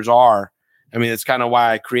decision makers are. I mean, it's kind of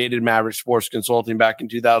why I created Maverick Sports Consulting back in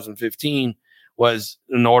 2015, was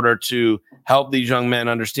in order to help these young men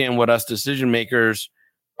understand what us decision makers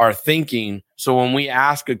are thinking. So when we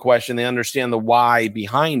ask a question, they understand the why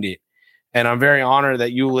behind it. And I'm very honored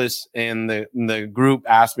that Ulyss and the group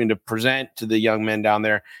asked me to present to the young men down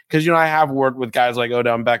there. Because, I have worked with guys like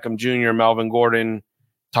Odell Beckham Jr., Melvin Gordon,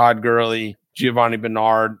 Todd Gurley, Giovanni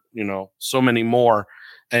Bernard, so many more,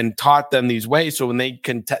 and taught them these ways. So when they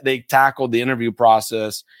tackled the interview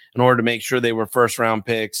process in order to make sure they were first-round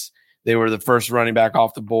picks, they were the first running back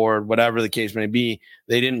off the board, whatever the case may be,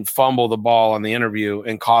 they didn't fumble the ball on the interview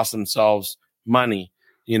and cost themselves money,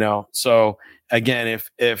 So again,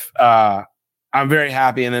 if I'm very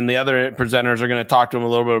happy. And then the other presenters are going to talk to them a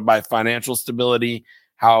little bit about financial stability,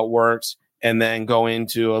 how it works, and then go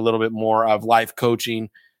into a little bit more of life coaching.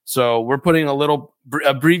 So we're putting a little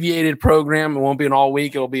abbreviated program. It won't be an all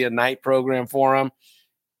week. It'll be a night program for them,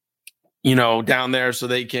 down there, so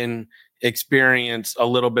they can experience a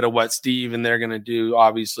little bit of what Steve and they're going to do,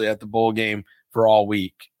 obviously, at the bowl game for all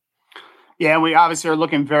week. Yeah, we obviously are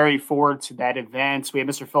looking very forward to that event. We have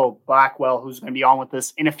Mr. Phil Blackwell, who's going to be on with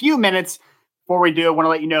us in a few minutes. Before we do, I want to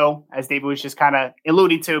let you know, as David was just kind of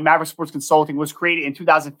alluding to, Maverick Sports Consulting was created in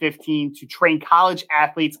 2015 to train college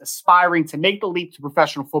athletes aspiring to make the leap to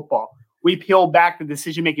professional football. We peel back the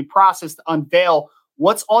decision-making process to unveil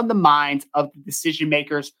what's on the minds of the decision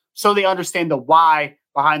makers so they understand the why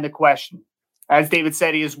behind the question. As David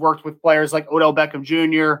said, he has worked with players like Odell Beckham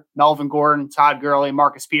Jr., Melvin Gordon, Todd Gurley,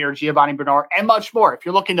 Marcus Peters, Giovanni Bernard, and much more. If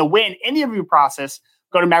you're looking to win in the interview process,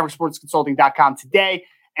 go to MaverickSportsConsulting.com today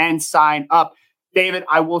and sign up. David,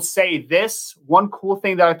 I will say this. One cool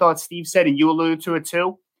thing that I thought Steve said, and you alluded to it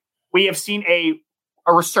too, we have seen a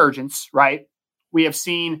resurgence, right? We have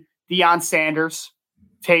seen Deion Sanders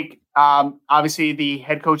take, obviously, the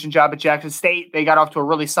head coaching job at Jackson State. They got off to a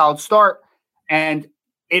really solid start. And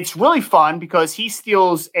it's really fun because he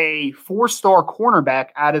steals a 4-star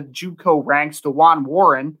cornerback out of the JUCO ranks, DeJuan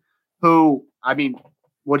Warren, who,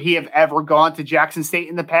 would he have ever gone to Jackson State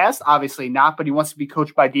in the past? Obviously not, but he wants to be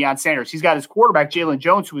coached by Deion Sanders. He's got his quarterback, Jalen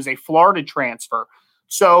Jones, who is a Florida transfer.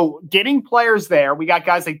 So getting players there, we got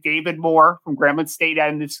guys like David Moore from Grambling State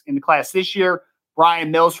in the class this year, Brian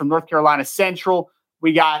Mills from North Carolina Central.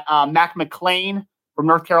 We got Mac McClain from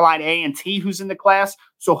North Carolina A&T who's in the class.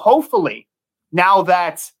 So hopefully, now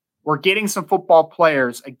that we're getting some football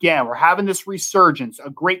players. Again, we're having this resurgence, a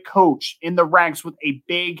great coach in the ranks with a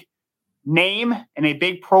big name and a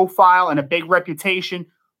big profile and a big reputation.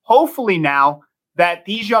 Hopefully now that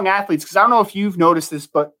these young athletes, because I don't know if you've noticed this,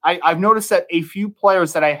 but I've noticed that a few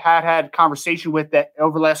players that I had conversation with that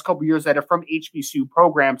over the last couple of years that are from HBCU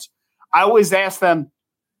programs, I always ask them,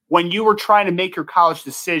 when you were trying to make your college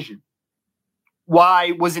decision,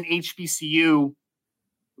 why was an HBCU,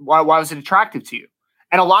 why was it attractive to you?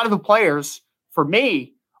 And a lot of the players, for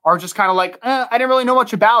me, are just kind of like, I didn't really know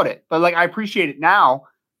much about it, but like I appreciate it now.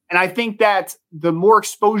 And I think that the more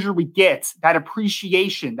exposure we get, that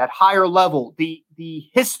appreciation, that higher level, the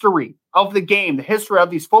history of the game, the history of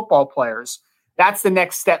these football players, that's the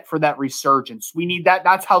next step for that resurgence. We need that.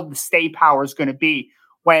 That's how the stay power is going to be,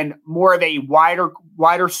 when more of a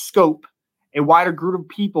wider scope, a wider group of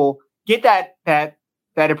people get that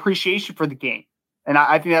appreciation for the game. And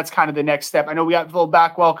I think that's kind of the next step. I know we got Phil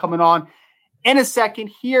Blackwell coming on in a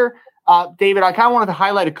second here. David, I kind of wanted to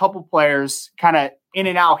highlight a couple players kind of in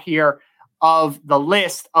and out here of the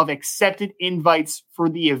list of accepted invites for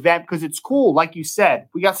the event, because it's cool. Like you said,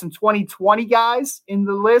 we got some 2020 guys in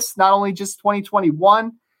the list, not only just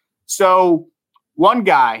 2021. So one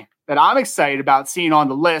guy that I'm excited about seeing on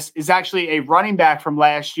the list is actually a running back from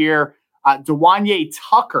last year, Dewanye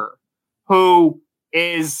Tucker, who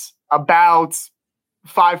is about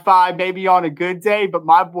 5'5", maybe on a good day, but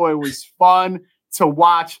my boy was fun to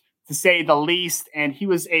watch, to say the least. And he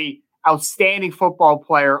was a outstanding football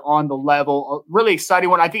player on the level. A really exciting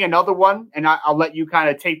one. I think another one, and I'll let you kind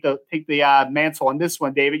of take the mantle on this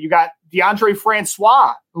one, David. You got DeAndre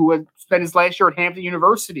Francois, who had spent his last year at Hampton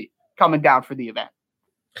University, coming down for the event.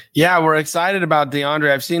 Yeah, we're excited about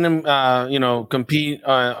DeAndre. I've seen him, compete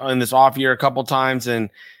in this off year a couple times, and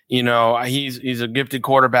he's a gifted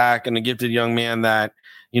quarterback and a gifted young man that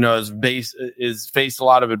is faced a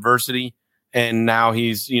lot of adversity, and now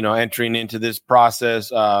he's entering into this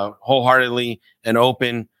process wholeheartedly and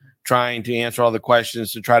open, trying to answer all the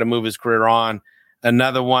questions to try to move his career on.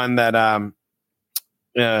 Another one that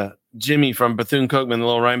Jimmy from Bethune-Cookman, the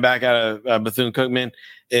little running back out of Bethune-Cookman,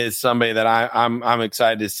 is somebody that I'm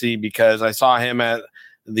excited to see, because I saw him at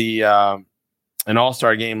an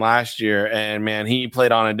All-Star game last year, and man, he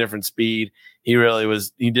played on a different speed. He really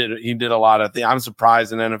was. He did a lot of things. I'm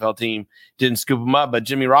surprised an NFL team didn't scoop him up. But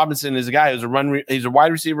Jimmy Robinson is a guy who's he's a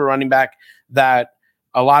wide receiver, running back that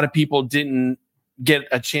a lot of people didn't get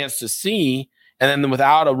a chance to see. And then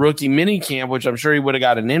without a rookie mini camp, which I'm sure he would have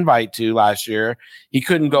got an invite to last year, he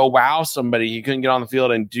couldn't go wow somebody. He couldn't get on the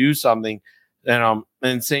field and do something.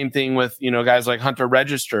 And same thing with guys like Hunter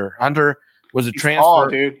Register. Hunter was a transfer. Tall,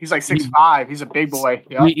 dude. He's like 6'5". He's a big boy.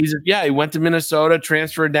 Yeah. He went to Minnesota,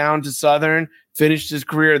 transferred down to Southern, finished his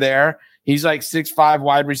career there. He's like 6'5"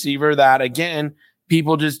 wide receiver that, again,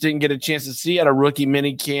 people just didn't get a chance to see at a rookie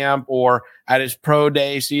mini camp or at his pro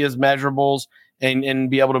day, see his measurables and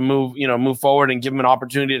be able to move forward and give him an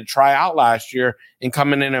opportunity to try out last year and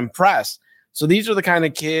come in and impress. So these are the kind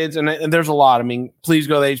of kids, and there's a lot. I mean, please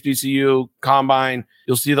go to the HBCU Combine.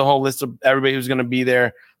 You'll see the whole list of everybody who's going to be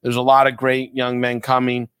there. There's a lot of great young men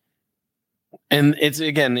coming. And it's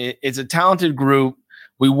a talented group.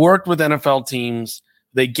 We worked with NFL teams.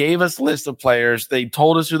 They gave us a list of players. They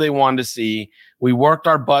told us who they wanted to see. We worked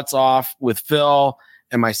our butts off with Phil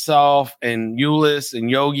and myself and Ulyss and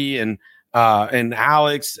Yogi and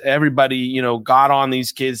Alex. Everybody, got on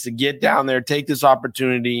these kids to get down there, take this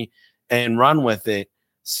opportunity and run with it.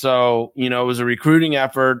 So, it was a recruiting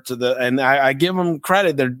effort and I give them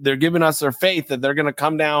credit. They're giving us their faith that they're going to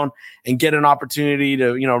come down and get an opportunity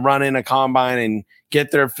to, run in a combine and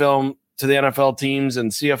get their film to the NFL teams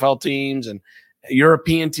and CFL teams, and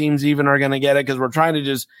European teams even are going to get it, because we're trying to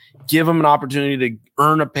just give them an opportunity to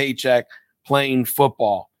earn a paycheck playing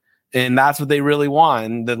football. And that's what they really want.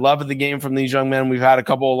 And the love of the game from these young men. We've had a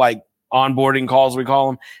couple onboarding calls, we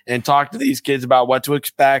call them, and talk to these kids about what to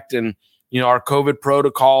expect and, our COVID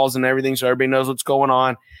protocols and everything, so everybody knows what's going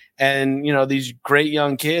on. And, these great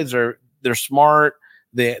young kids they're smart.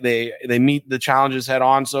 They meet the challenges head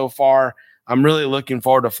on so far. I'm really looking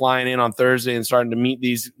forward to flying in on Thursday and starting to meet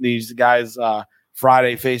these guys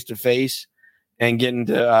Friday face to face and getting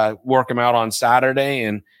to work them out on Saturday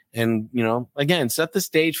and again, set the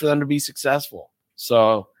stage for them to be successful.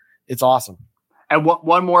 So it's awesome. And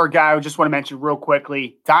one more guy I just want to mention real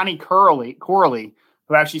quickly, Donnie Corley,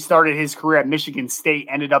 who actually started his career at Michigan State,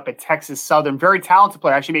 ended up at Texas Southern. Very talented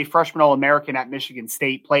player. Actually made freshman All-American at Michigan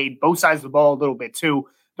State. Played both sides of the ball a little bit too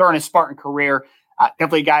during his Spartan career.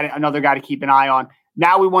 Definitely another guy to keep an eye on.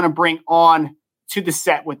 Now we want to bring on to the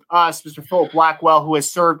set with us Mr. Philip Blackwell, who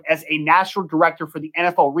has served as a national director for the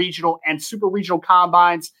NFL regional and super regional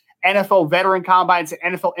combines NFL veteran combines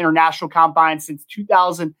and NFL international combines since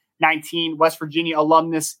 2019. West Virginia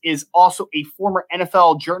alumnus, is also a former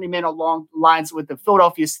NFL journeyman along the lines with the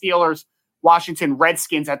Philadelphia Steelers, Washington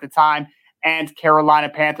Redskins at the time, and Carolina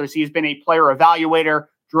Panthers. He's been a player evaluator,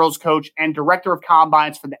 drills coach, and director of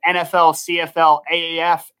combines for the NFL, CFL,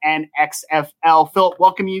 AAF, and XFL. Phil,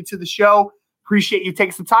 welcome you to the show. Appreciate you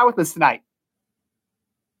taking some time with us tonight.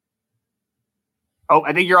 Oh,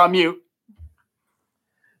 I think you're on mute.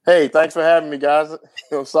 Hey, thanks for having me, guys.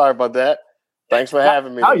 I'm sorry about that. Thanks for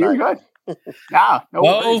having me. No, you're good. No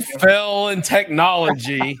worries. Phil and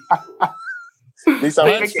technology. David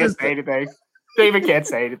can't say anything. David can't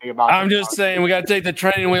say anything about it. I'm just saying we got to take the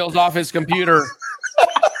training wheels off his computer.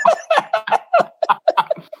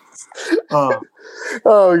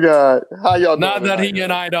 Oh God. How y'all doing? Not that he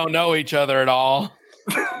and I don't know each other at all.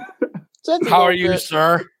 How are you,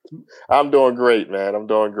 sir? I'm doing great, man. I'm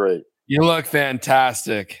doing great. You look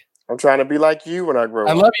fantastic. I'm trying to be like you when I grow up.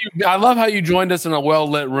 I love you. I love how you joined us in a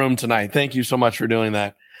well-lit room tonight. Thank you so much for doing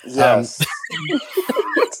that. Yes.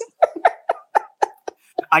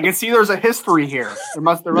 I can see there's a history here. There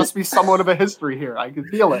must be somewhat of a history here. I can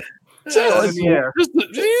feel it. Just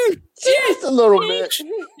a little bit.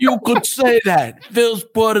 You could say that. Phil's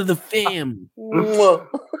part of the fam.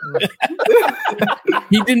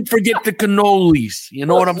 He didn't forget the cannolis. You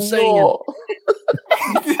know what I'm saying?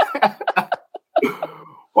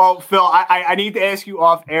 Well, Phil, I need to ask you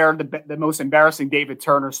off air the most embarrassing David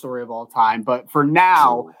Turner story of all time. But for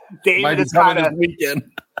now, David is kind of weekend.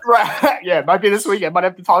 Right. Yeah, it might be this weekend. Might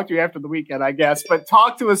have to talk to you after the weekend, I guess. But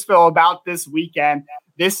talk to us, Phil, about this weekend,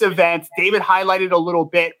 this event. David highlighted a little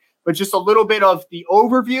bit, but just a little bit of the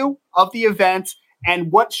overview of the event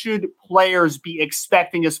and what should players be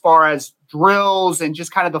expecting as far as drills and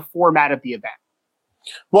just kind of the format of the event.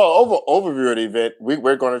 Well, overview of the event,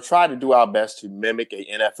 we're going to try to do our best to mimic a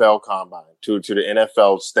NFL combine to the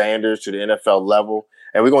NFL standards, to the NFL level,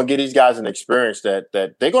 and we're going to get these guys an experience that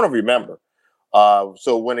they're going to remember.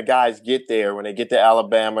 So when the guys get there, when they get to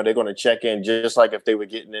Alabama, they're going to check in just like if they were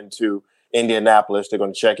getting into Indianapolis. They're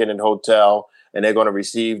going to check in the hotel and they're going to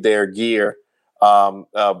receive their gear.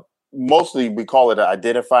 Mostly we call it an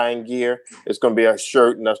identifying gear. It's going to be a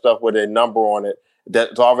shirt and stuff with a number on it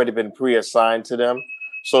that's already been pre-assigned to them,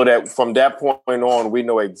 so that from that point on, we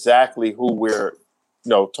know exactly who we're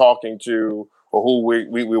talking to or who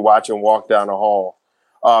we watch and walk down the hall.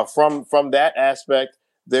 From that aspect,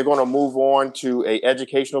 they're going to move on to a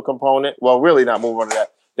educational component. Well, really not move on to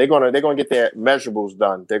that. They're going to get their measurables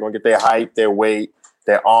done. They're going to get their height, their weight,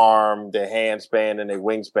 their arm, their hand span, and their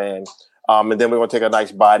wingspan. And then we're going to take a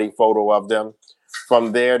nice body photo of them.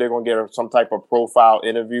 From there, they're going to get some type of profile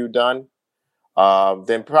interview done.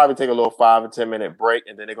 Then probably take a little 5 or 10 minute break,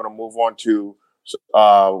 and then they're going to move on to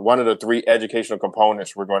one of the 3 educational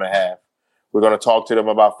components we're going to have. We're going to talk to them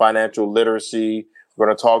about financial literacy. We're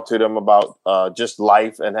going to talk to them about just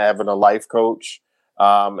life and having a life coach.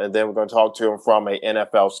 And then we're going to talk to them from an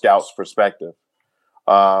NFL scout's perspective.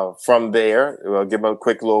 From there, we'll give them a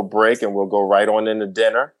quick little break and we'll go right on into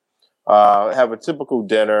dinner. Have a typical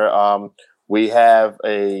dinner. We have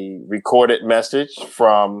a recorded message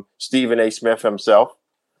from Stephen A. Smith himself.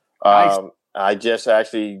 Nice. I just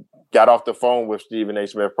actually got off the phone with Stephen A.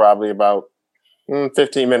 Smith probably about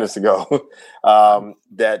 15 minutes ago.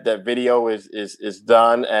 That video is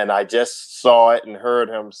done, and I just saw it and heard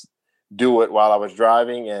him do it while I was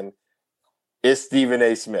driving, and it's Stephen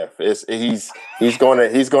A. Smith. He's going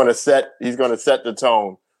to set the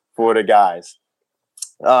tone for the guys.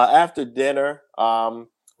 After dinner,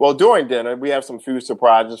 during dinner, we have some few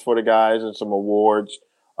surprises for the guys and some awards.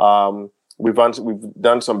 We've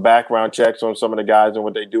done some background checks on some of the guys and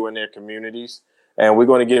what they do in their communities. And we're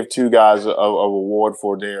going to give 2 guys a award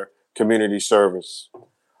for their community service.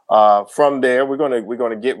 From there, we're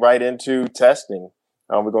going to get right into testing.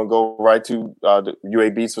 We're going to go right to the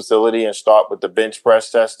UAB's facility and start with the bench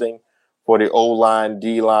press testing for the O-line,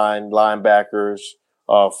 D-line, linebackers,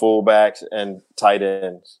 fullbacks, and tight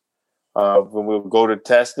ends. We'll go to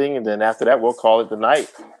testing, and then after that, we'll call it the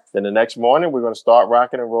night. Then the next morning, we're going to start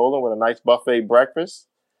rocking and rolling with a nice buffet breakfast.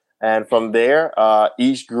 And from there,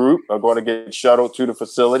 each group are going to get shuttled to the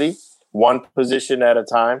facility, 1 position at a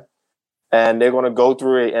time. And they're going to go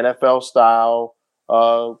through a NFL-style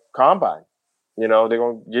combine. They're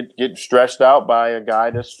going to get stretched out by a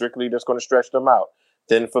guy that's going to stretch them out.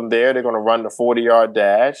 Then from there, they're going to run the 40-yard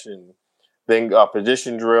dash and then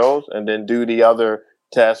position drills, and then do the other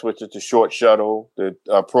test, which is the short shuttle, the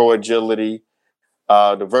pro agility,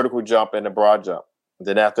 the vertical jump, and the broad jump.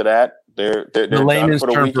 Then after that, They're the done layman's for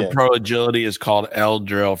the term weekend. for pro agility is called L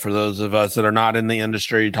drill. For those of us that are not in the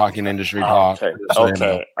industry, talking industry talk.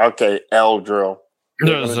 Okay. L drill.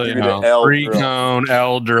 Free cone,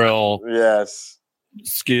 L drill. Yes.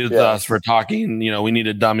 Excuse us for talking. We need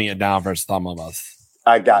to dummy it down for some of us.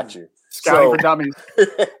 I got you. Scouting for dummies.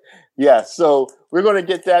 Yeah, so we're going to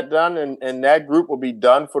get that done, and that group will be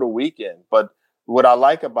done for the weekend. But what I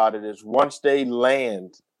like about it is once they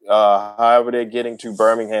land, however they're getting to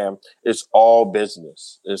Birmingham, it's all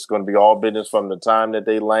business. It's going to be all business from the time that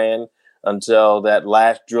they land until that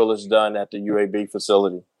last drill is done at the UAB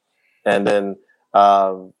facility. And then,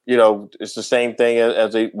 it's the same thing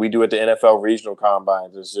as we do at the NFL regional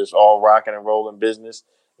combines. It's just all rocking and rolling business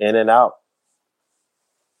in and out.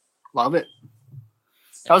 Love it.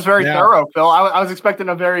 That was very thorough, Phil. I was expecting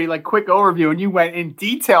a very quick overview, and you went in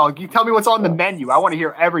detail. Can you tell me what's on the menu? I want to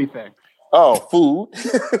hear everything. Oh, food.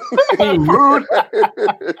 Food.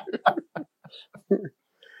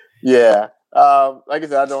 Yeah. Like I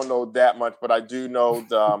said, I don't know that much, but I do know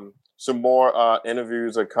some more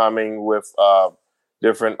interviews are coming with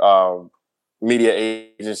different media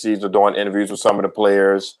agencies are doing interviews with some of the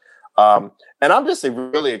players. And I'm just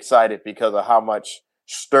really excited because of how much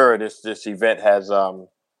stir this event has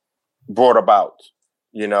brought about.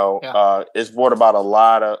 It's brought about a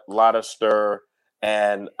lot of stir,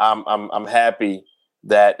 and I'm happy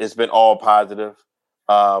that it's been all positive,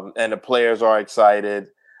 and the players are excited.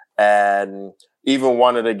 And even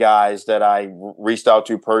one of the guys that I reached out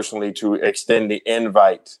to personally to extend the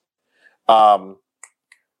invite,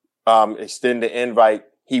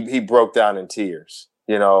 he broke down in tears.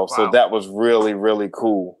 Wow. So that was really, really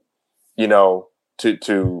cool.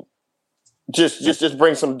 To just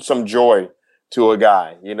bring some joy to a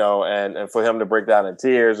guy, and for him to break down in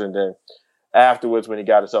tears. And then afterwards, when he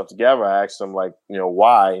got himself together, I asked him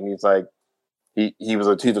why, and he's like, he's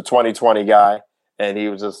a 2020 guy, and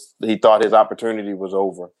he thought his opportunity was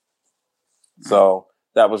over. So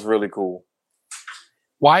that was really cool.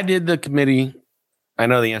 Why did the committee? I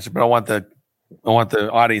know the answer, but I want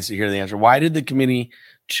the audience to hear the answer. Why did the committee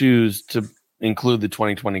choose to include the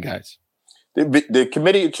 2020 guys? The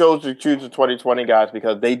committee chose to choose the 2020 guys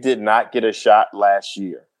because they did not get a shot last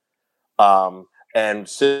year. And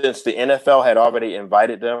since the NFL had already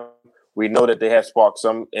invited them, we know that they have sparked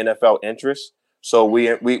some NFL interest. So we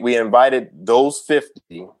invited those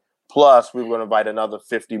 50, plus we were going to invite another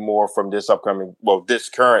 50 more from this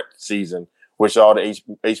current season, which all the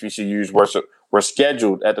HBCUs were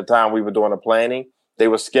scheduled at the time we were doing the planning. They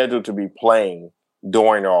were scheduled to be playing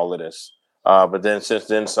during all of this. But then since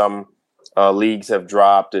then, some leagues have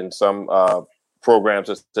dropped, and some programs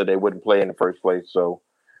have said they wouldn't play in the first place. So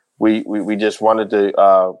we just wanted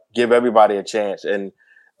to give everybody a chance. And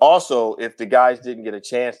also, if the guys didn't get a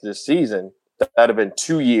chance this season, that'd have been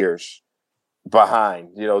 2 years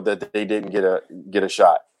behind, that they didn't get a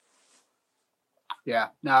shot. Yeah.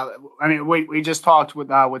 Now, I mean, we just talked with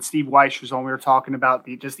Steve Weichers when we were talking about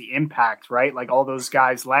the impact, right? Like all those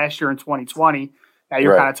guys last year in 2020 that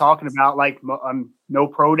you're kind of talking about, no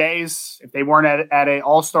pro days. If they weren't at an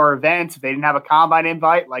all-star event, if they didn't have a combine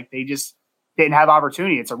invite, they just didn't have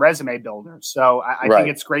opportunity. It's a resume builder. So I think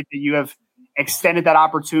it's great that you have extended that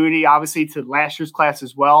opportunity, obviously, to last year's class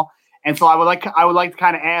as well. And so I would like to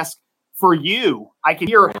kind of ask, for you, I can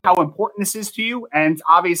hear how important this is to you. And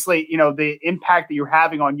obviously, the impact that you're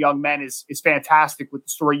having on young men is fantastic with the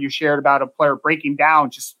story you shared about a player breaking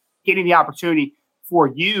down, just getting the opportunity. For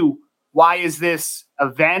you, why is this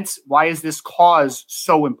event, why is this cause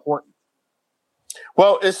so important?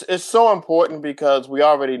 Well, it's so important because we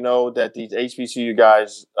already know that these HBCU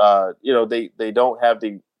guys, they don't have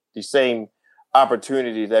the same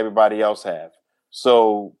opportunities everybody else have.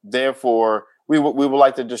 So therefore, we would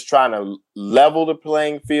like to just try to level the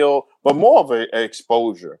playing field, but more of an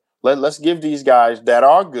exposure. Let's give these guys that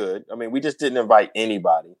are good. I mean, we just didn't invite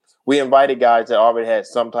anybody. We invited guys that already had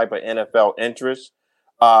some type of NFL interest.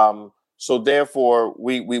 So therefore,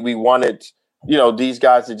 we wanted, these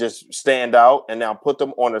guys to just stand out and now put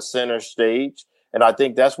them on a center stage. And I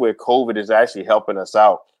think that's where COVID is actually helping us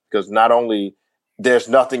out, because not only there's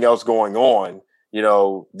nothing else going on,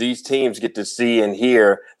 these teams get to see and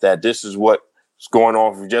hear that this is what's going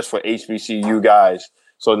on just for HBCU guys.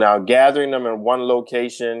 So now gathering them in one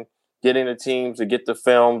location, getting the teams to get the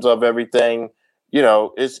films of everything,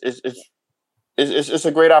 it's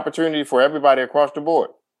a great opportunity for everybody across the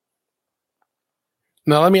board.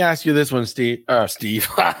 Now, let me ask you this one, Steve. Steve.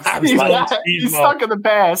 He's stuck in the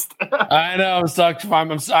past. I know. I'm stuck.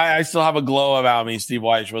 I still have a glow about me. Steve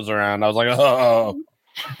Weiss was around. I was like, oh.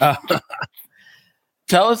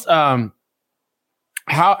 Tell us,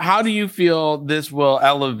 how do you feel this will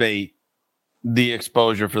elevate the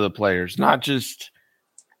exposure for the players, not just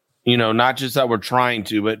that we're trying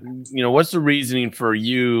to, but what's the reasoning for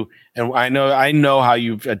you? And I know how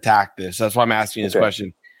you've attacked this. That's why I'm asking this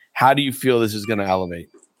question. How do you feel this is going to elevate?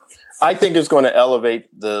 I think it's going to elevate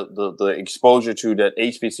the exposure to that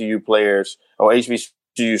HBCU players or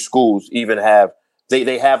HBCU schools even have.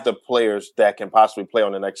 They have the players that can possibly play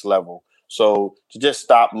on the next level. So to just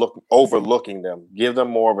stop overlooking them, give them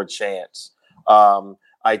more of a chance.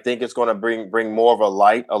 I think it's going to bring more of a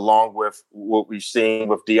light, along with what we've seen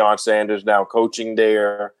with Deion Sanders now coaching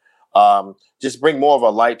there. Just bring more of a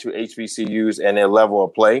light to HBCUs and their level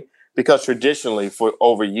of play, because traditionally for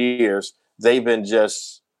over years they've been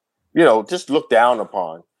just looked down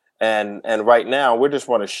upon. And right now we just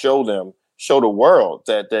want to show the world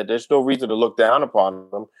that there's no reason to look down upon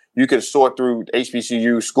them. You can sort through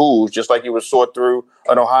HBCU schools just like you would sort through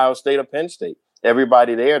an Ohio State or Penn State.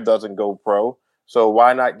 Everybody there doesn't go pro. So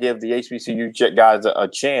why not give the HBCU guys a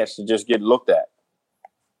chance to just get looked at?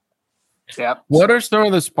 Yeah. What are some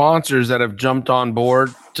of the sponsors that have jumped on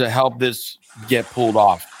board to help this get pulled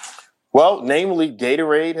off? Well, namely,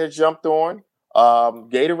 Gatorade has jumped on.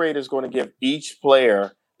 Gatorade is going to give each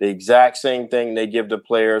player the exact same thing they give the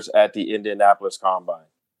players at the Indianapolis Combine.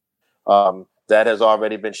 That has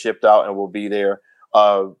already been shipped out and will be there.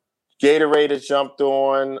 Gatorade has jumped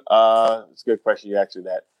on. It's a good question you asked me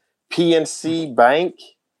that. PNC Bank.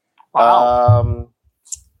 Wow.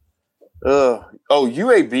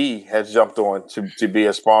 UAB has jumped on to be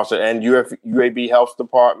a sponsor, and UAB Health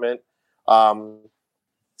Department. God,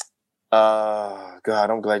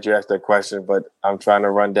 I'm glad you asked that question, but I'm trying to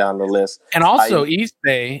run down the list. And also, East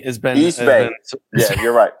Bay has been. East Bay. Yeah,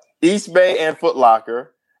 you're right. East Bay and Foot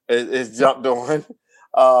Locker is jumped on.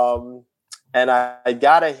 And I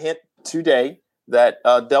got a hint today that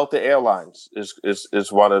Delta Airlines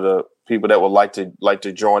is one of the people that would like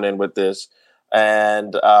to join in with this,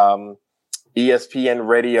 and ESPN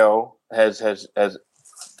Radio has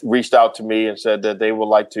reached out to me and said that they would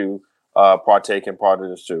like to partake in part of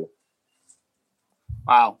this too.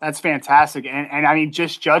 Wow, that's fantastic. And I mean,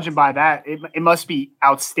 just judging by that, it must be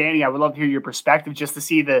outstanding. I would love to hear your perspective just to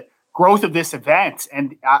see the growth of this event.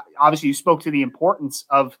 And obviously you spoke to the importance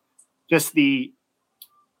of just the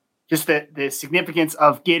significance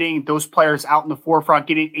of getting those players out in the forefront,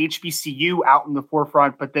 getting HBCU out in the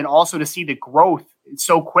forefront, but then also to see the growth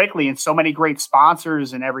so quickly and so many great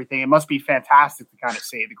sponsors and everything. It must be fantastic to kind of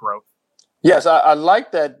see the growth. Yes, I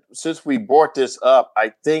like that. Since we brought this up,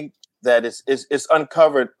 I think that it's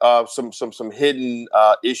uncovered some hidden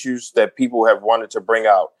issues that people have wanted to bring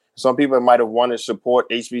out. Some people might have wanted to support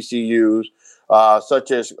HBCUs, such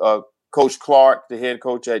as Coach Clark, the head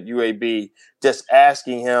coach at UAB, just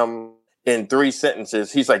asking him in 3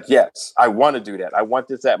 sentences. He's like, yes, I want to do that. I want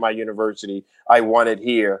this at my university. I want it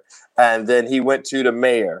here. And then he went to the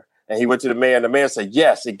mayor, and the mayor said,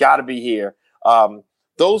 yes, it got to be here.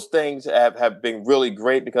 Those things have been really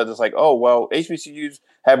great, because it's like, oh, well, HBCUs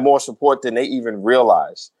have more support than they even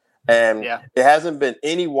realize. And It hasn't been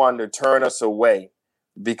anyone to turn us away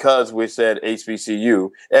because we said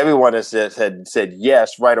HBCU. Everyone has said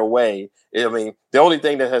yes right away. I mean, the only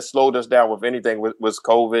thing that has slowed us down with anything was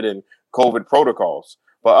COVID and COVID protocols.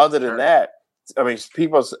 But other than that, I mean,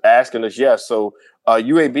 people's asking us yes. So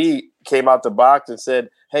UAB came out the box and said,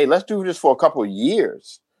 hey, let's do this for a couple of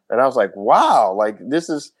years. And I was like, wow, like this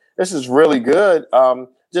is really good.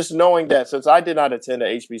 Just knowing that, since I did not attend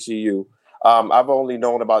a HBCU, I've only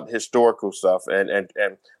known about historical stuff, and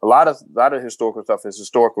a lot of historical stuff is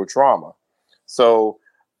historical trauma. So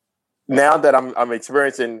now that I'm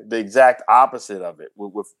experiencing the exact opposite of it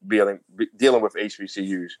with dealing with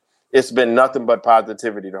HBCUs, it's been nothing but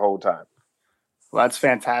positivity the whole time. Well, that's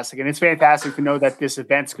fantastic. And it's fantastic to know that this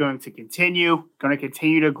event's going to continue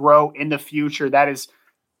to grow in the future. That's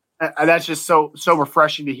just so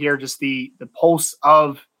refreshing to hear, just the pulse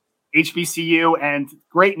of HBCU, and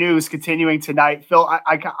great news continuing tonight. Phil,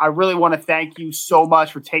 I really want to thank you so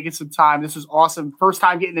much for taking some time. This was awesome. First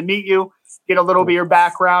time getting to meet you, get a little bit of your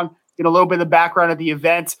background, get a little bit of the background of the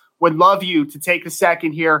event. Would love you to take a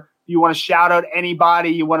second here. If you want to shout out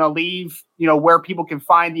anybody, you want to leave, where people can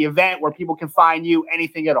find the event, where people can find you,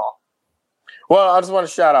 anything at all. Well, I just want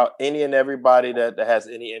to shout out any and everybody that has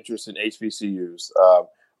any interest in HBCUs.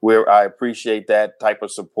 Where I appreciate that type of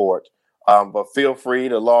support. But feel free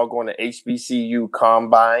to log on to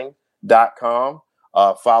hbcucombine.com.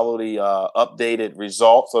 Follow the updated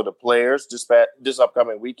results of the players this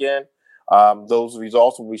upcoming weekend. Those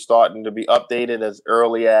results will be starting to be updated as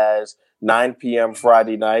early as 9 p.m.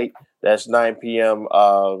 Friday night. That's 9 p.m.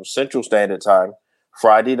 Central Standard Time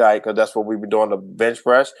Friday night, because that's what we've been doing, the bench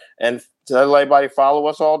press. And tell everybody, follow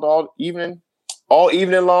us all evening all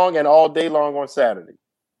evening long and all day long on Saturday.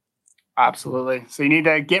 Absolutely. So you need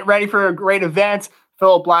to get ready for a great event.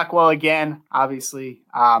 Philip Blackwell again, obviously,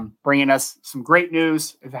 bringing us some great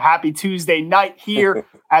news. It's a happy Tuesday night here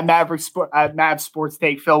at Mavs Sports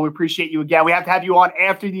Take. Phil, we appreciate you again. We have to have you on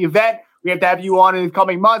after the event. We have to have you on in the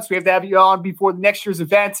coming months. We have to have you on before next year's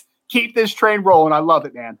event. Keep this train rolling. I love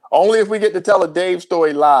it, man. Only if we get to tell a Dave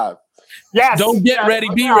story live. Yes. Don't get ready,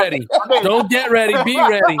 be ready. Don't get ready, be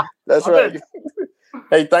ready. That's right.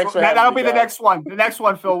 Hey, thanks for having me. That'll be the next one. The next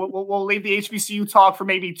one, Phil. We'll leave the HBCU talk for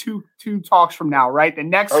maybe two talks from now, right? The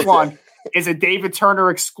next one is a David Turner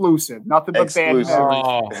exclusive. Nothing but bad news.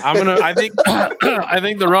 Oh, I think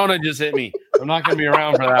the Rona just hit me. I'm not gonna be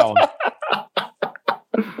around for that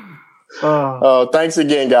one. Thanks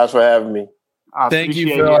again, guys, for having me. Thank you,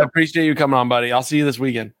 Phil. I appreciate you coming on, buddy. I'll see you this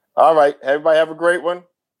weekend. All right. Everybody have a great one.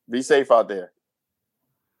 Be safe out there.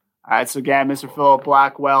 All right. So again, Mr. Philip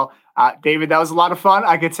Blackwell. David, that was a lot of fun.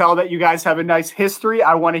 I could tell that you guys have a nice history.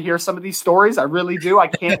 I want to hear some of these stories. I really do. I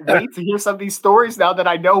can't wait to hear some of these stories now that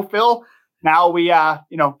I know Phil. Now we, get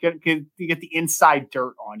the inside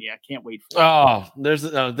dirt on you. I can't wait for you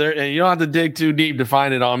don't have to dig too deep to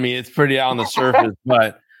find it on me. It's pretty out on the surface,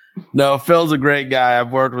 but no, Phil's a great guy.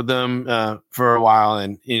 I've worked with him for a while,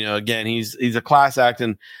 and again, he's a class act.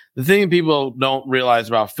 And the thing people don't realize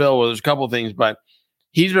about Phil, well, there's a couple of things, but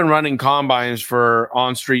he's been running combines for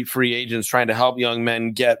on-street free agents, trying to help young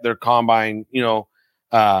men get their combine,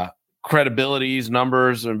 credibilities,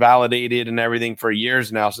 numbers, and validated and everything for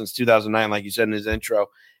years now, since 2009, like you said in his intro.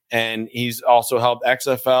 And he's also helped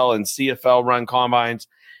XFL and CFL run combines.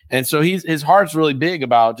 And so his heart's really big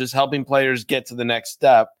about just helping players get to the next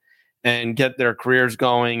step and get their careers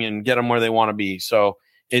going and get them where they want to be. So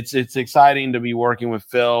it's exciting to be working with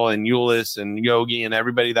Phil and Ulyss and Yogi and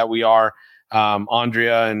everybody that we are.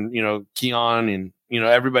 Andrea and Keon and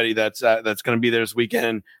everybody that's going to be there this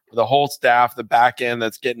weekend, the whole staff, the back end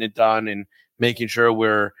that's getting it done and making sure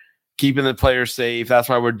we're keeping the players safe. That's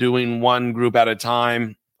why we're doing one group at a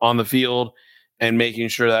time on the field and making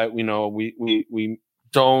sure that we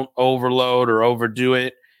don't overload or overdo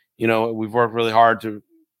it. We've worked really hard to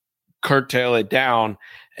curtail it down,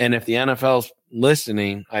 and if the NFL's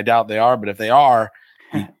listening, I doubt they are, but if they are,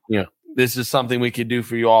 this is something we could do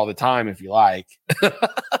for you all the time if you like. The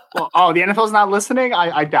NFL's not listening?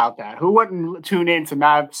 I doubt that. Who wouldn't tune in to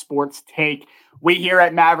Mav Sports Take? We here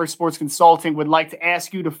at Maverick Sports Consulting would like to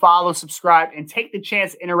ask you to follow, subscribe, and take the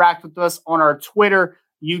chance to interact with us on our Twitter,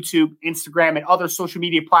 YouTube, Instagram, and other social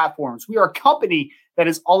media platforms. We are a company that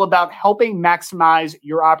is all about helping maximize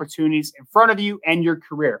your opportunities in front of you and your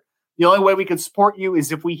career. The only way we can support you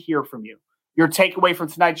is if we hear from you. Your takeaway from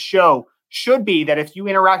tonight's show should be that if you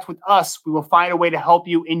interact with us, we will find a way to help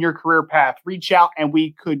you in your career path. Reach out and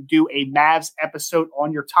we could do a Mavs episode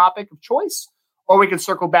on your topic of choice, or we can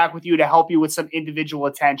circle back with you to help you with some individual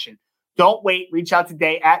attention. Don't wait. Reach out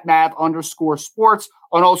today at Mav_sports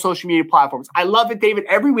on all social media platforms. I love it, David.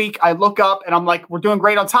 Every week I look up and I'm like, we're doing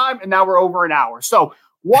great on time, and now we're over an hour. So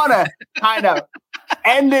want to kind of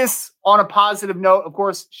end this on a positive note. Of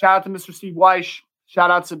course, shout out to Mr. Steve Weish.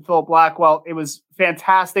 Shout out to Philip Blackwell. It was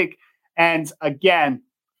fantastic. And again,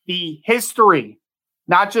 the history,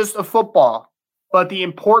 not just of football, but the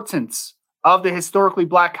importance of the historically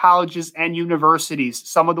black colleges and universities.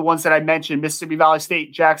 Some of the ones that I mentioned: Mississippi Valley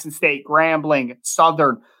State, Jackson State, Grambling,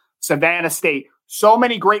 Southern, Savannah State. So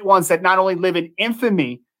many great ones that not only live in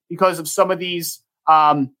infamy because of some of these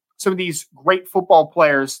great football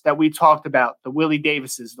players that we talked about, the Willie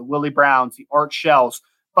Davises, the Willie Browns, the Art Shells,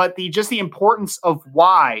 but the importance of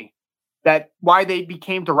why they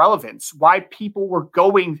became to relevance, why people were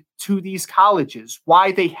going to these colleges,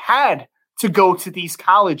 why they had to go to these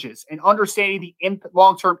colleges, and understanding the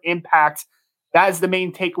long-term impact. That is the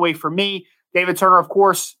main takeaway for me. David Turner, of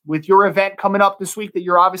course, with your event coming up this week that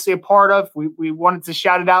you're obviously a part of, we wanted to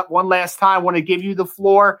shout it out one last time. I want to give you the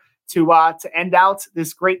floor to end out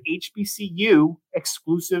this great HBCU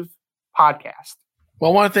exclusive podcast.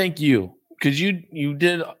 Well, I want to thank you because you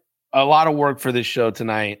did a lot of work for this show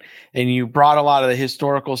tonight, and you brought a lot of the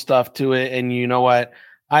historical stuff to it. And you know what?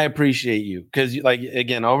 I appreciate you because,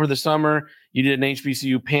 again, over the summer, you did an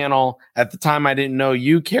HBCU panel. At the time, I didn't know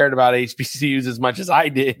you cared about HBCUs as much as I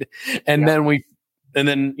did. And then we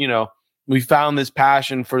found this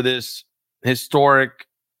passion for this historic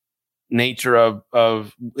nature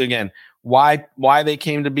of again, why they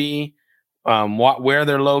came to be, where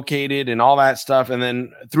they're located and all that stuff. And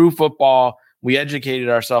then through football, we educated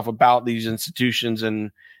ourselves about these institutions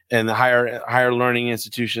and the higher learning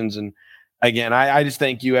institutions. And again, I just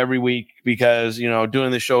thank you every week because,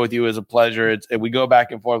 doing the show with you is a pleasure. We go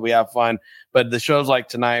back and forth, we have fun, but the shows like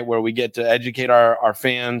tonight where we get to educate our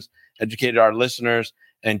fans, educate our listeners,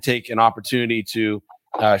 and take an opportunity to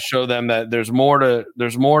show them that there's more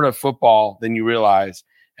to football than you realize.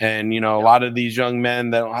 And, a lot of these young men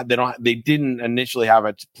they didn't initially have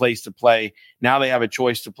a place to play. Now they have a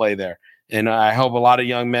choice to play there. And I hope a lot of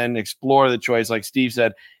young men explore the choice. Like Steve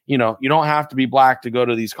said, you don't have to be black to go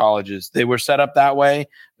to these colleges. They were set up that way,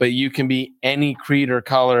 but you can be any creed or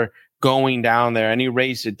color going down there, any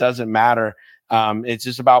race. It doesn't matter. It's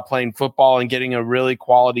just about playing football and getting a really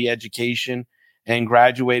quality education and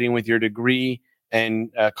graduating with your degree and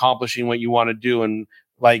accomplishing what you want to do. And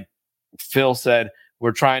like Phil said,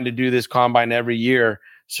 we're trying to do this combine every year.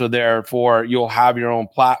 So therefore you'll have your own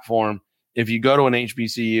platform. If you go to an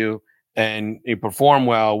HBCU and you perform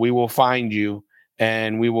well, we will find you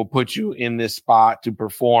and we will put you in this spot to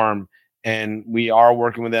perform. And we are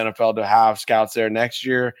working with the NFL to have scouts there next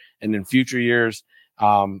year and in future years.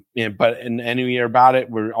 But in any year about it,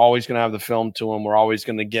 we're always going to have the film to them. We're always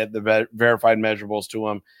going to get the verified measurables to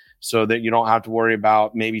them so that you don't have to worry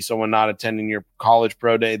about maybe someone not attending your college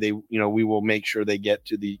pro day. We will make sure they get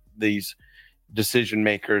to these decision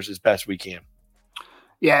makers as best we can.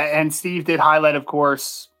 Yeah. And Steve did highlight, of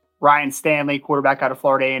course, Ryan Stanley, quarterback out of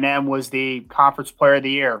Florida A&M, was the conference player of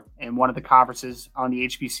the year in one of the conferences on the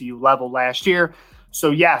HBCU level last year.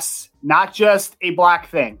 So yes, not just a black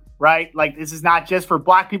thing, right? Like this is not just for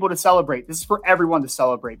black people to celebrate. This is for everyone to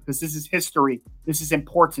celebrate because this is history. This is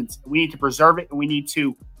important. We need to preserve it and we need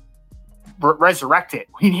to resurrect it.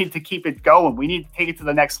 We need to keep it going. We need to take it to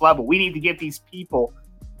the next level. We need to give these people,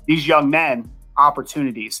 these young men,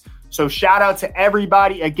 opportunities. So shout out to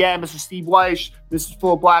everybody. Again, Mr. Steve Weish, Mr.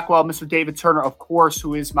 Phil Blackwell, Mr. David Turner, of course,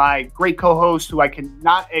 who is my great co-host, who I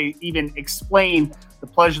cannot even explain the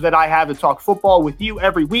pleasure that I have to talk football with you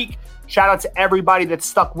every week. Shout out to everybody that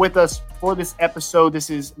stuck with us for this episode. This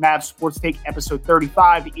is Mavs Sports Take episode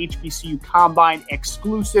 35, the HBCU Combine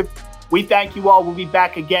exclusive. We thank you all. We'll be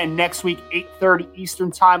back again next week, 8:30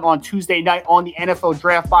 Eastern time on Tuesday night on the NFL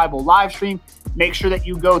Draft Bible live stream. Make sure that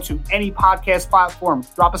you go to any podcast platform.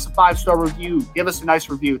 Drop us a 5-star review. Give us a nice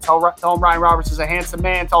review. Tell him Ryan Roberts is a handsome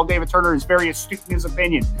man. Tell David Turner is very astute in his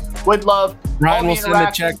opinion. Would love Ryan will send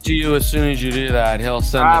the check to you as soon as you do that. He'll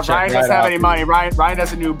send the check. Ryan doesn't have any money. Ryan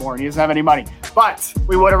has a newborn. He doesn't have any money. But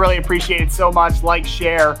we would have really appreciated so much. Like,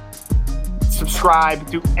 share, subscribe,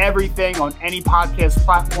 do everything on any podcast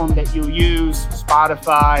platform that you use,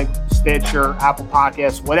 Spotify, Stitcher, Apple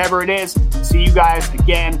Podcasts, whatever it is. See you guys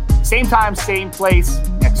again, same time, same place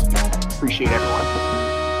next week. Appreciate everyone.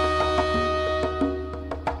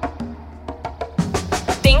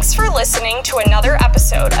 Thanks for listening to another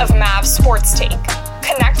episode of Mavs Sports Take.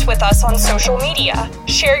 Connect with us on social media,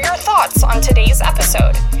 share your thoughts on today's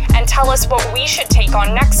episode, and tell us what we should take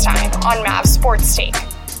on next time on Mavs Sports Take.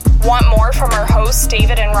 Want more from our hosts,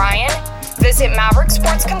 David and Ryan? Visit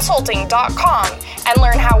MaverickSportsConsulting.com and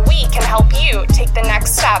learn how we can help you take the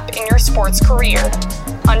next step in your sports career.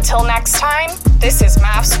 Until next time, this is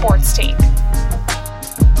Mavs Sports Take.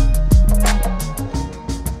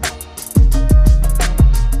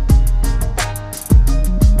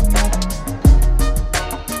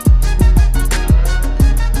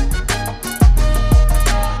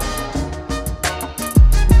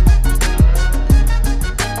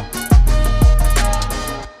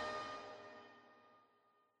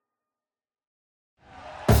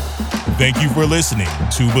 Thank you for listening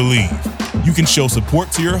to Believe. You can show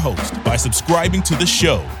support to your host by subscribing to the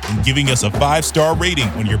show and giving us a 5-star rating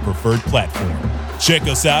on your preferred platform. Check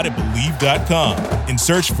us out at Believe.com and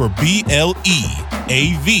search for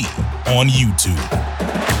BLEAV on YouTube.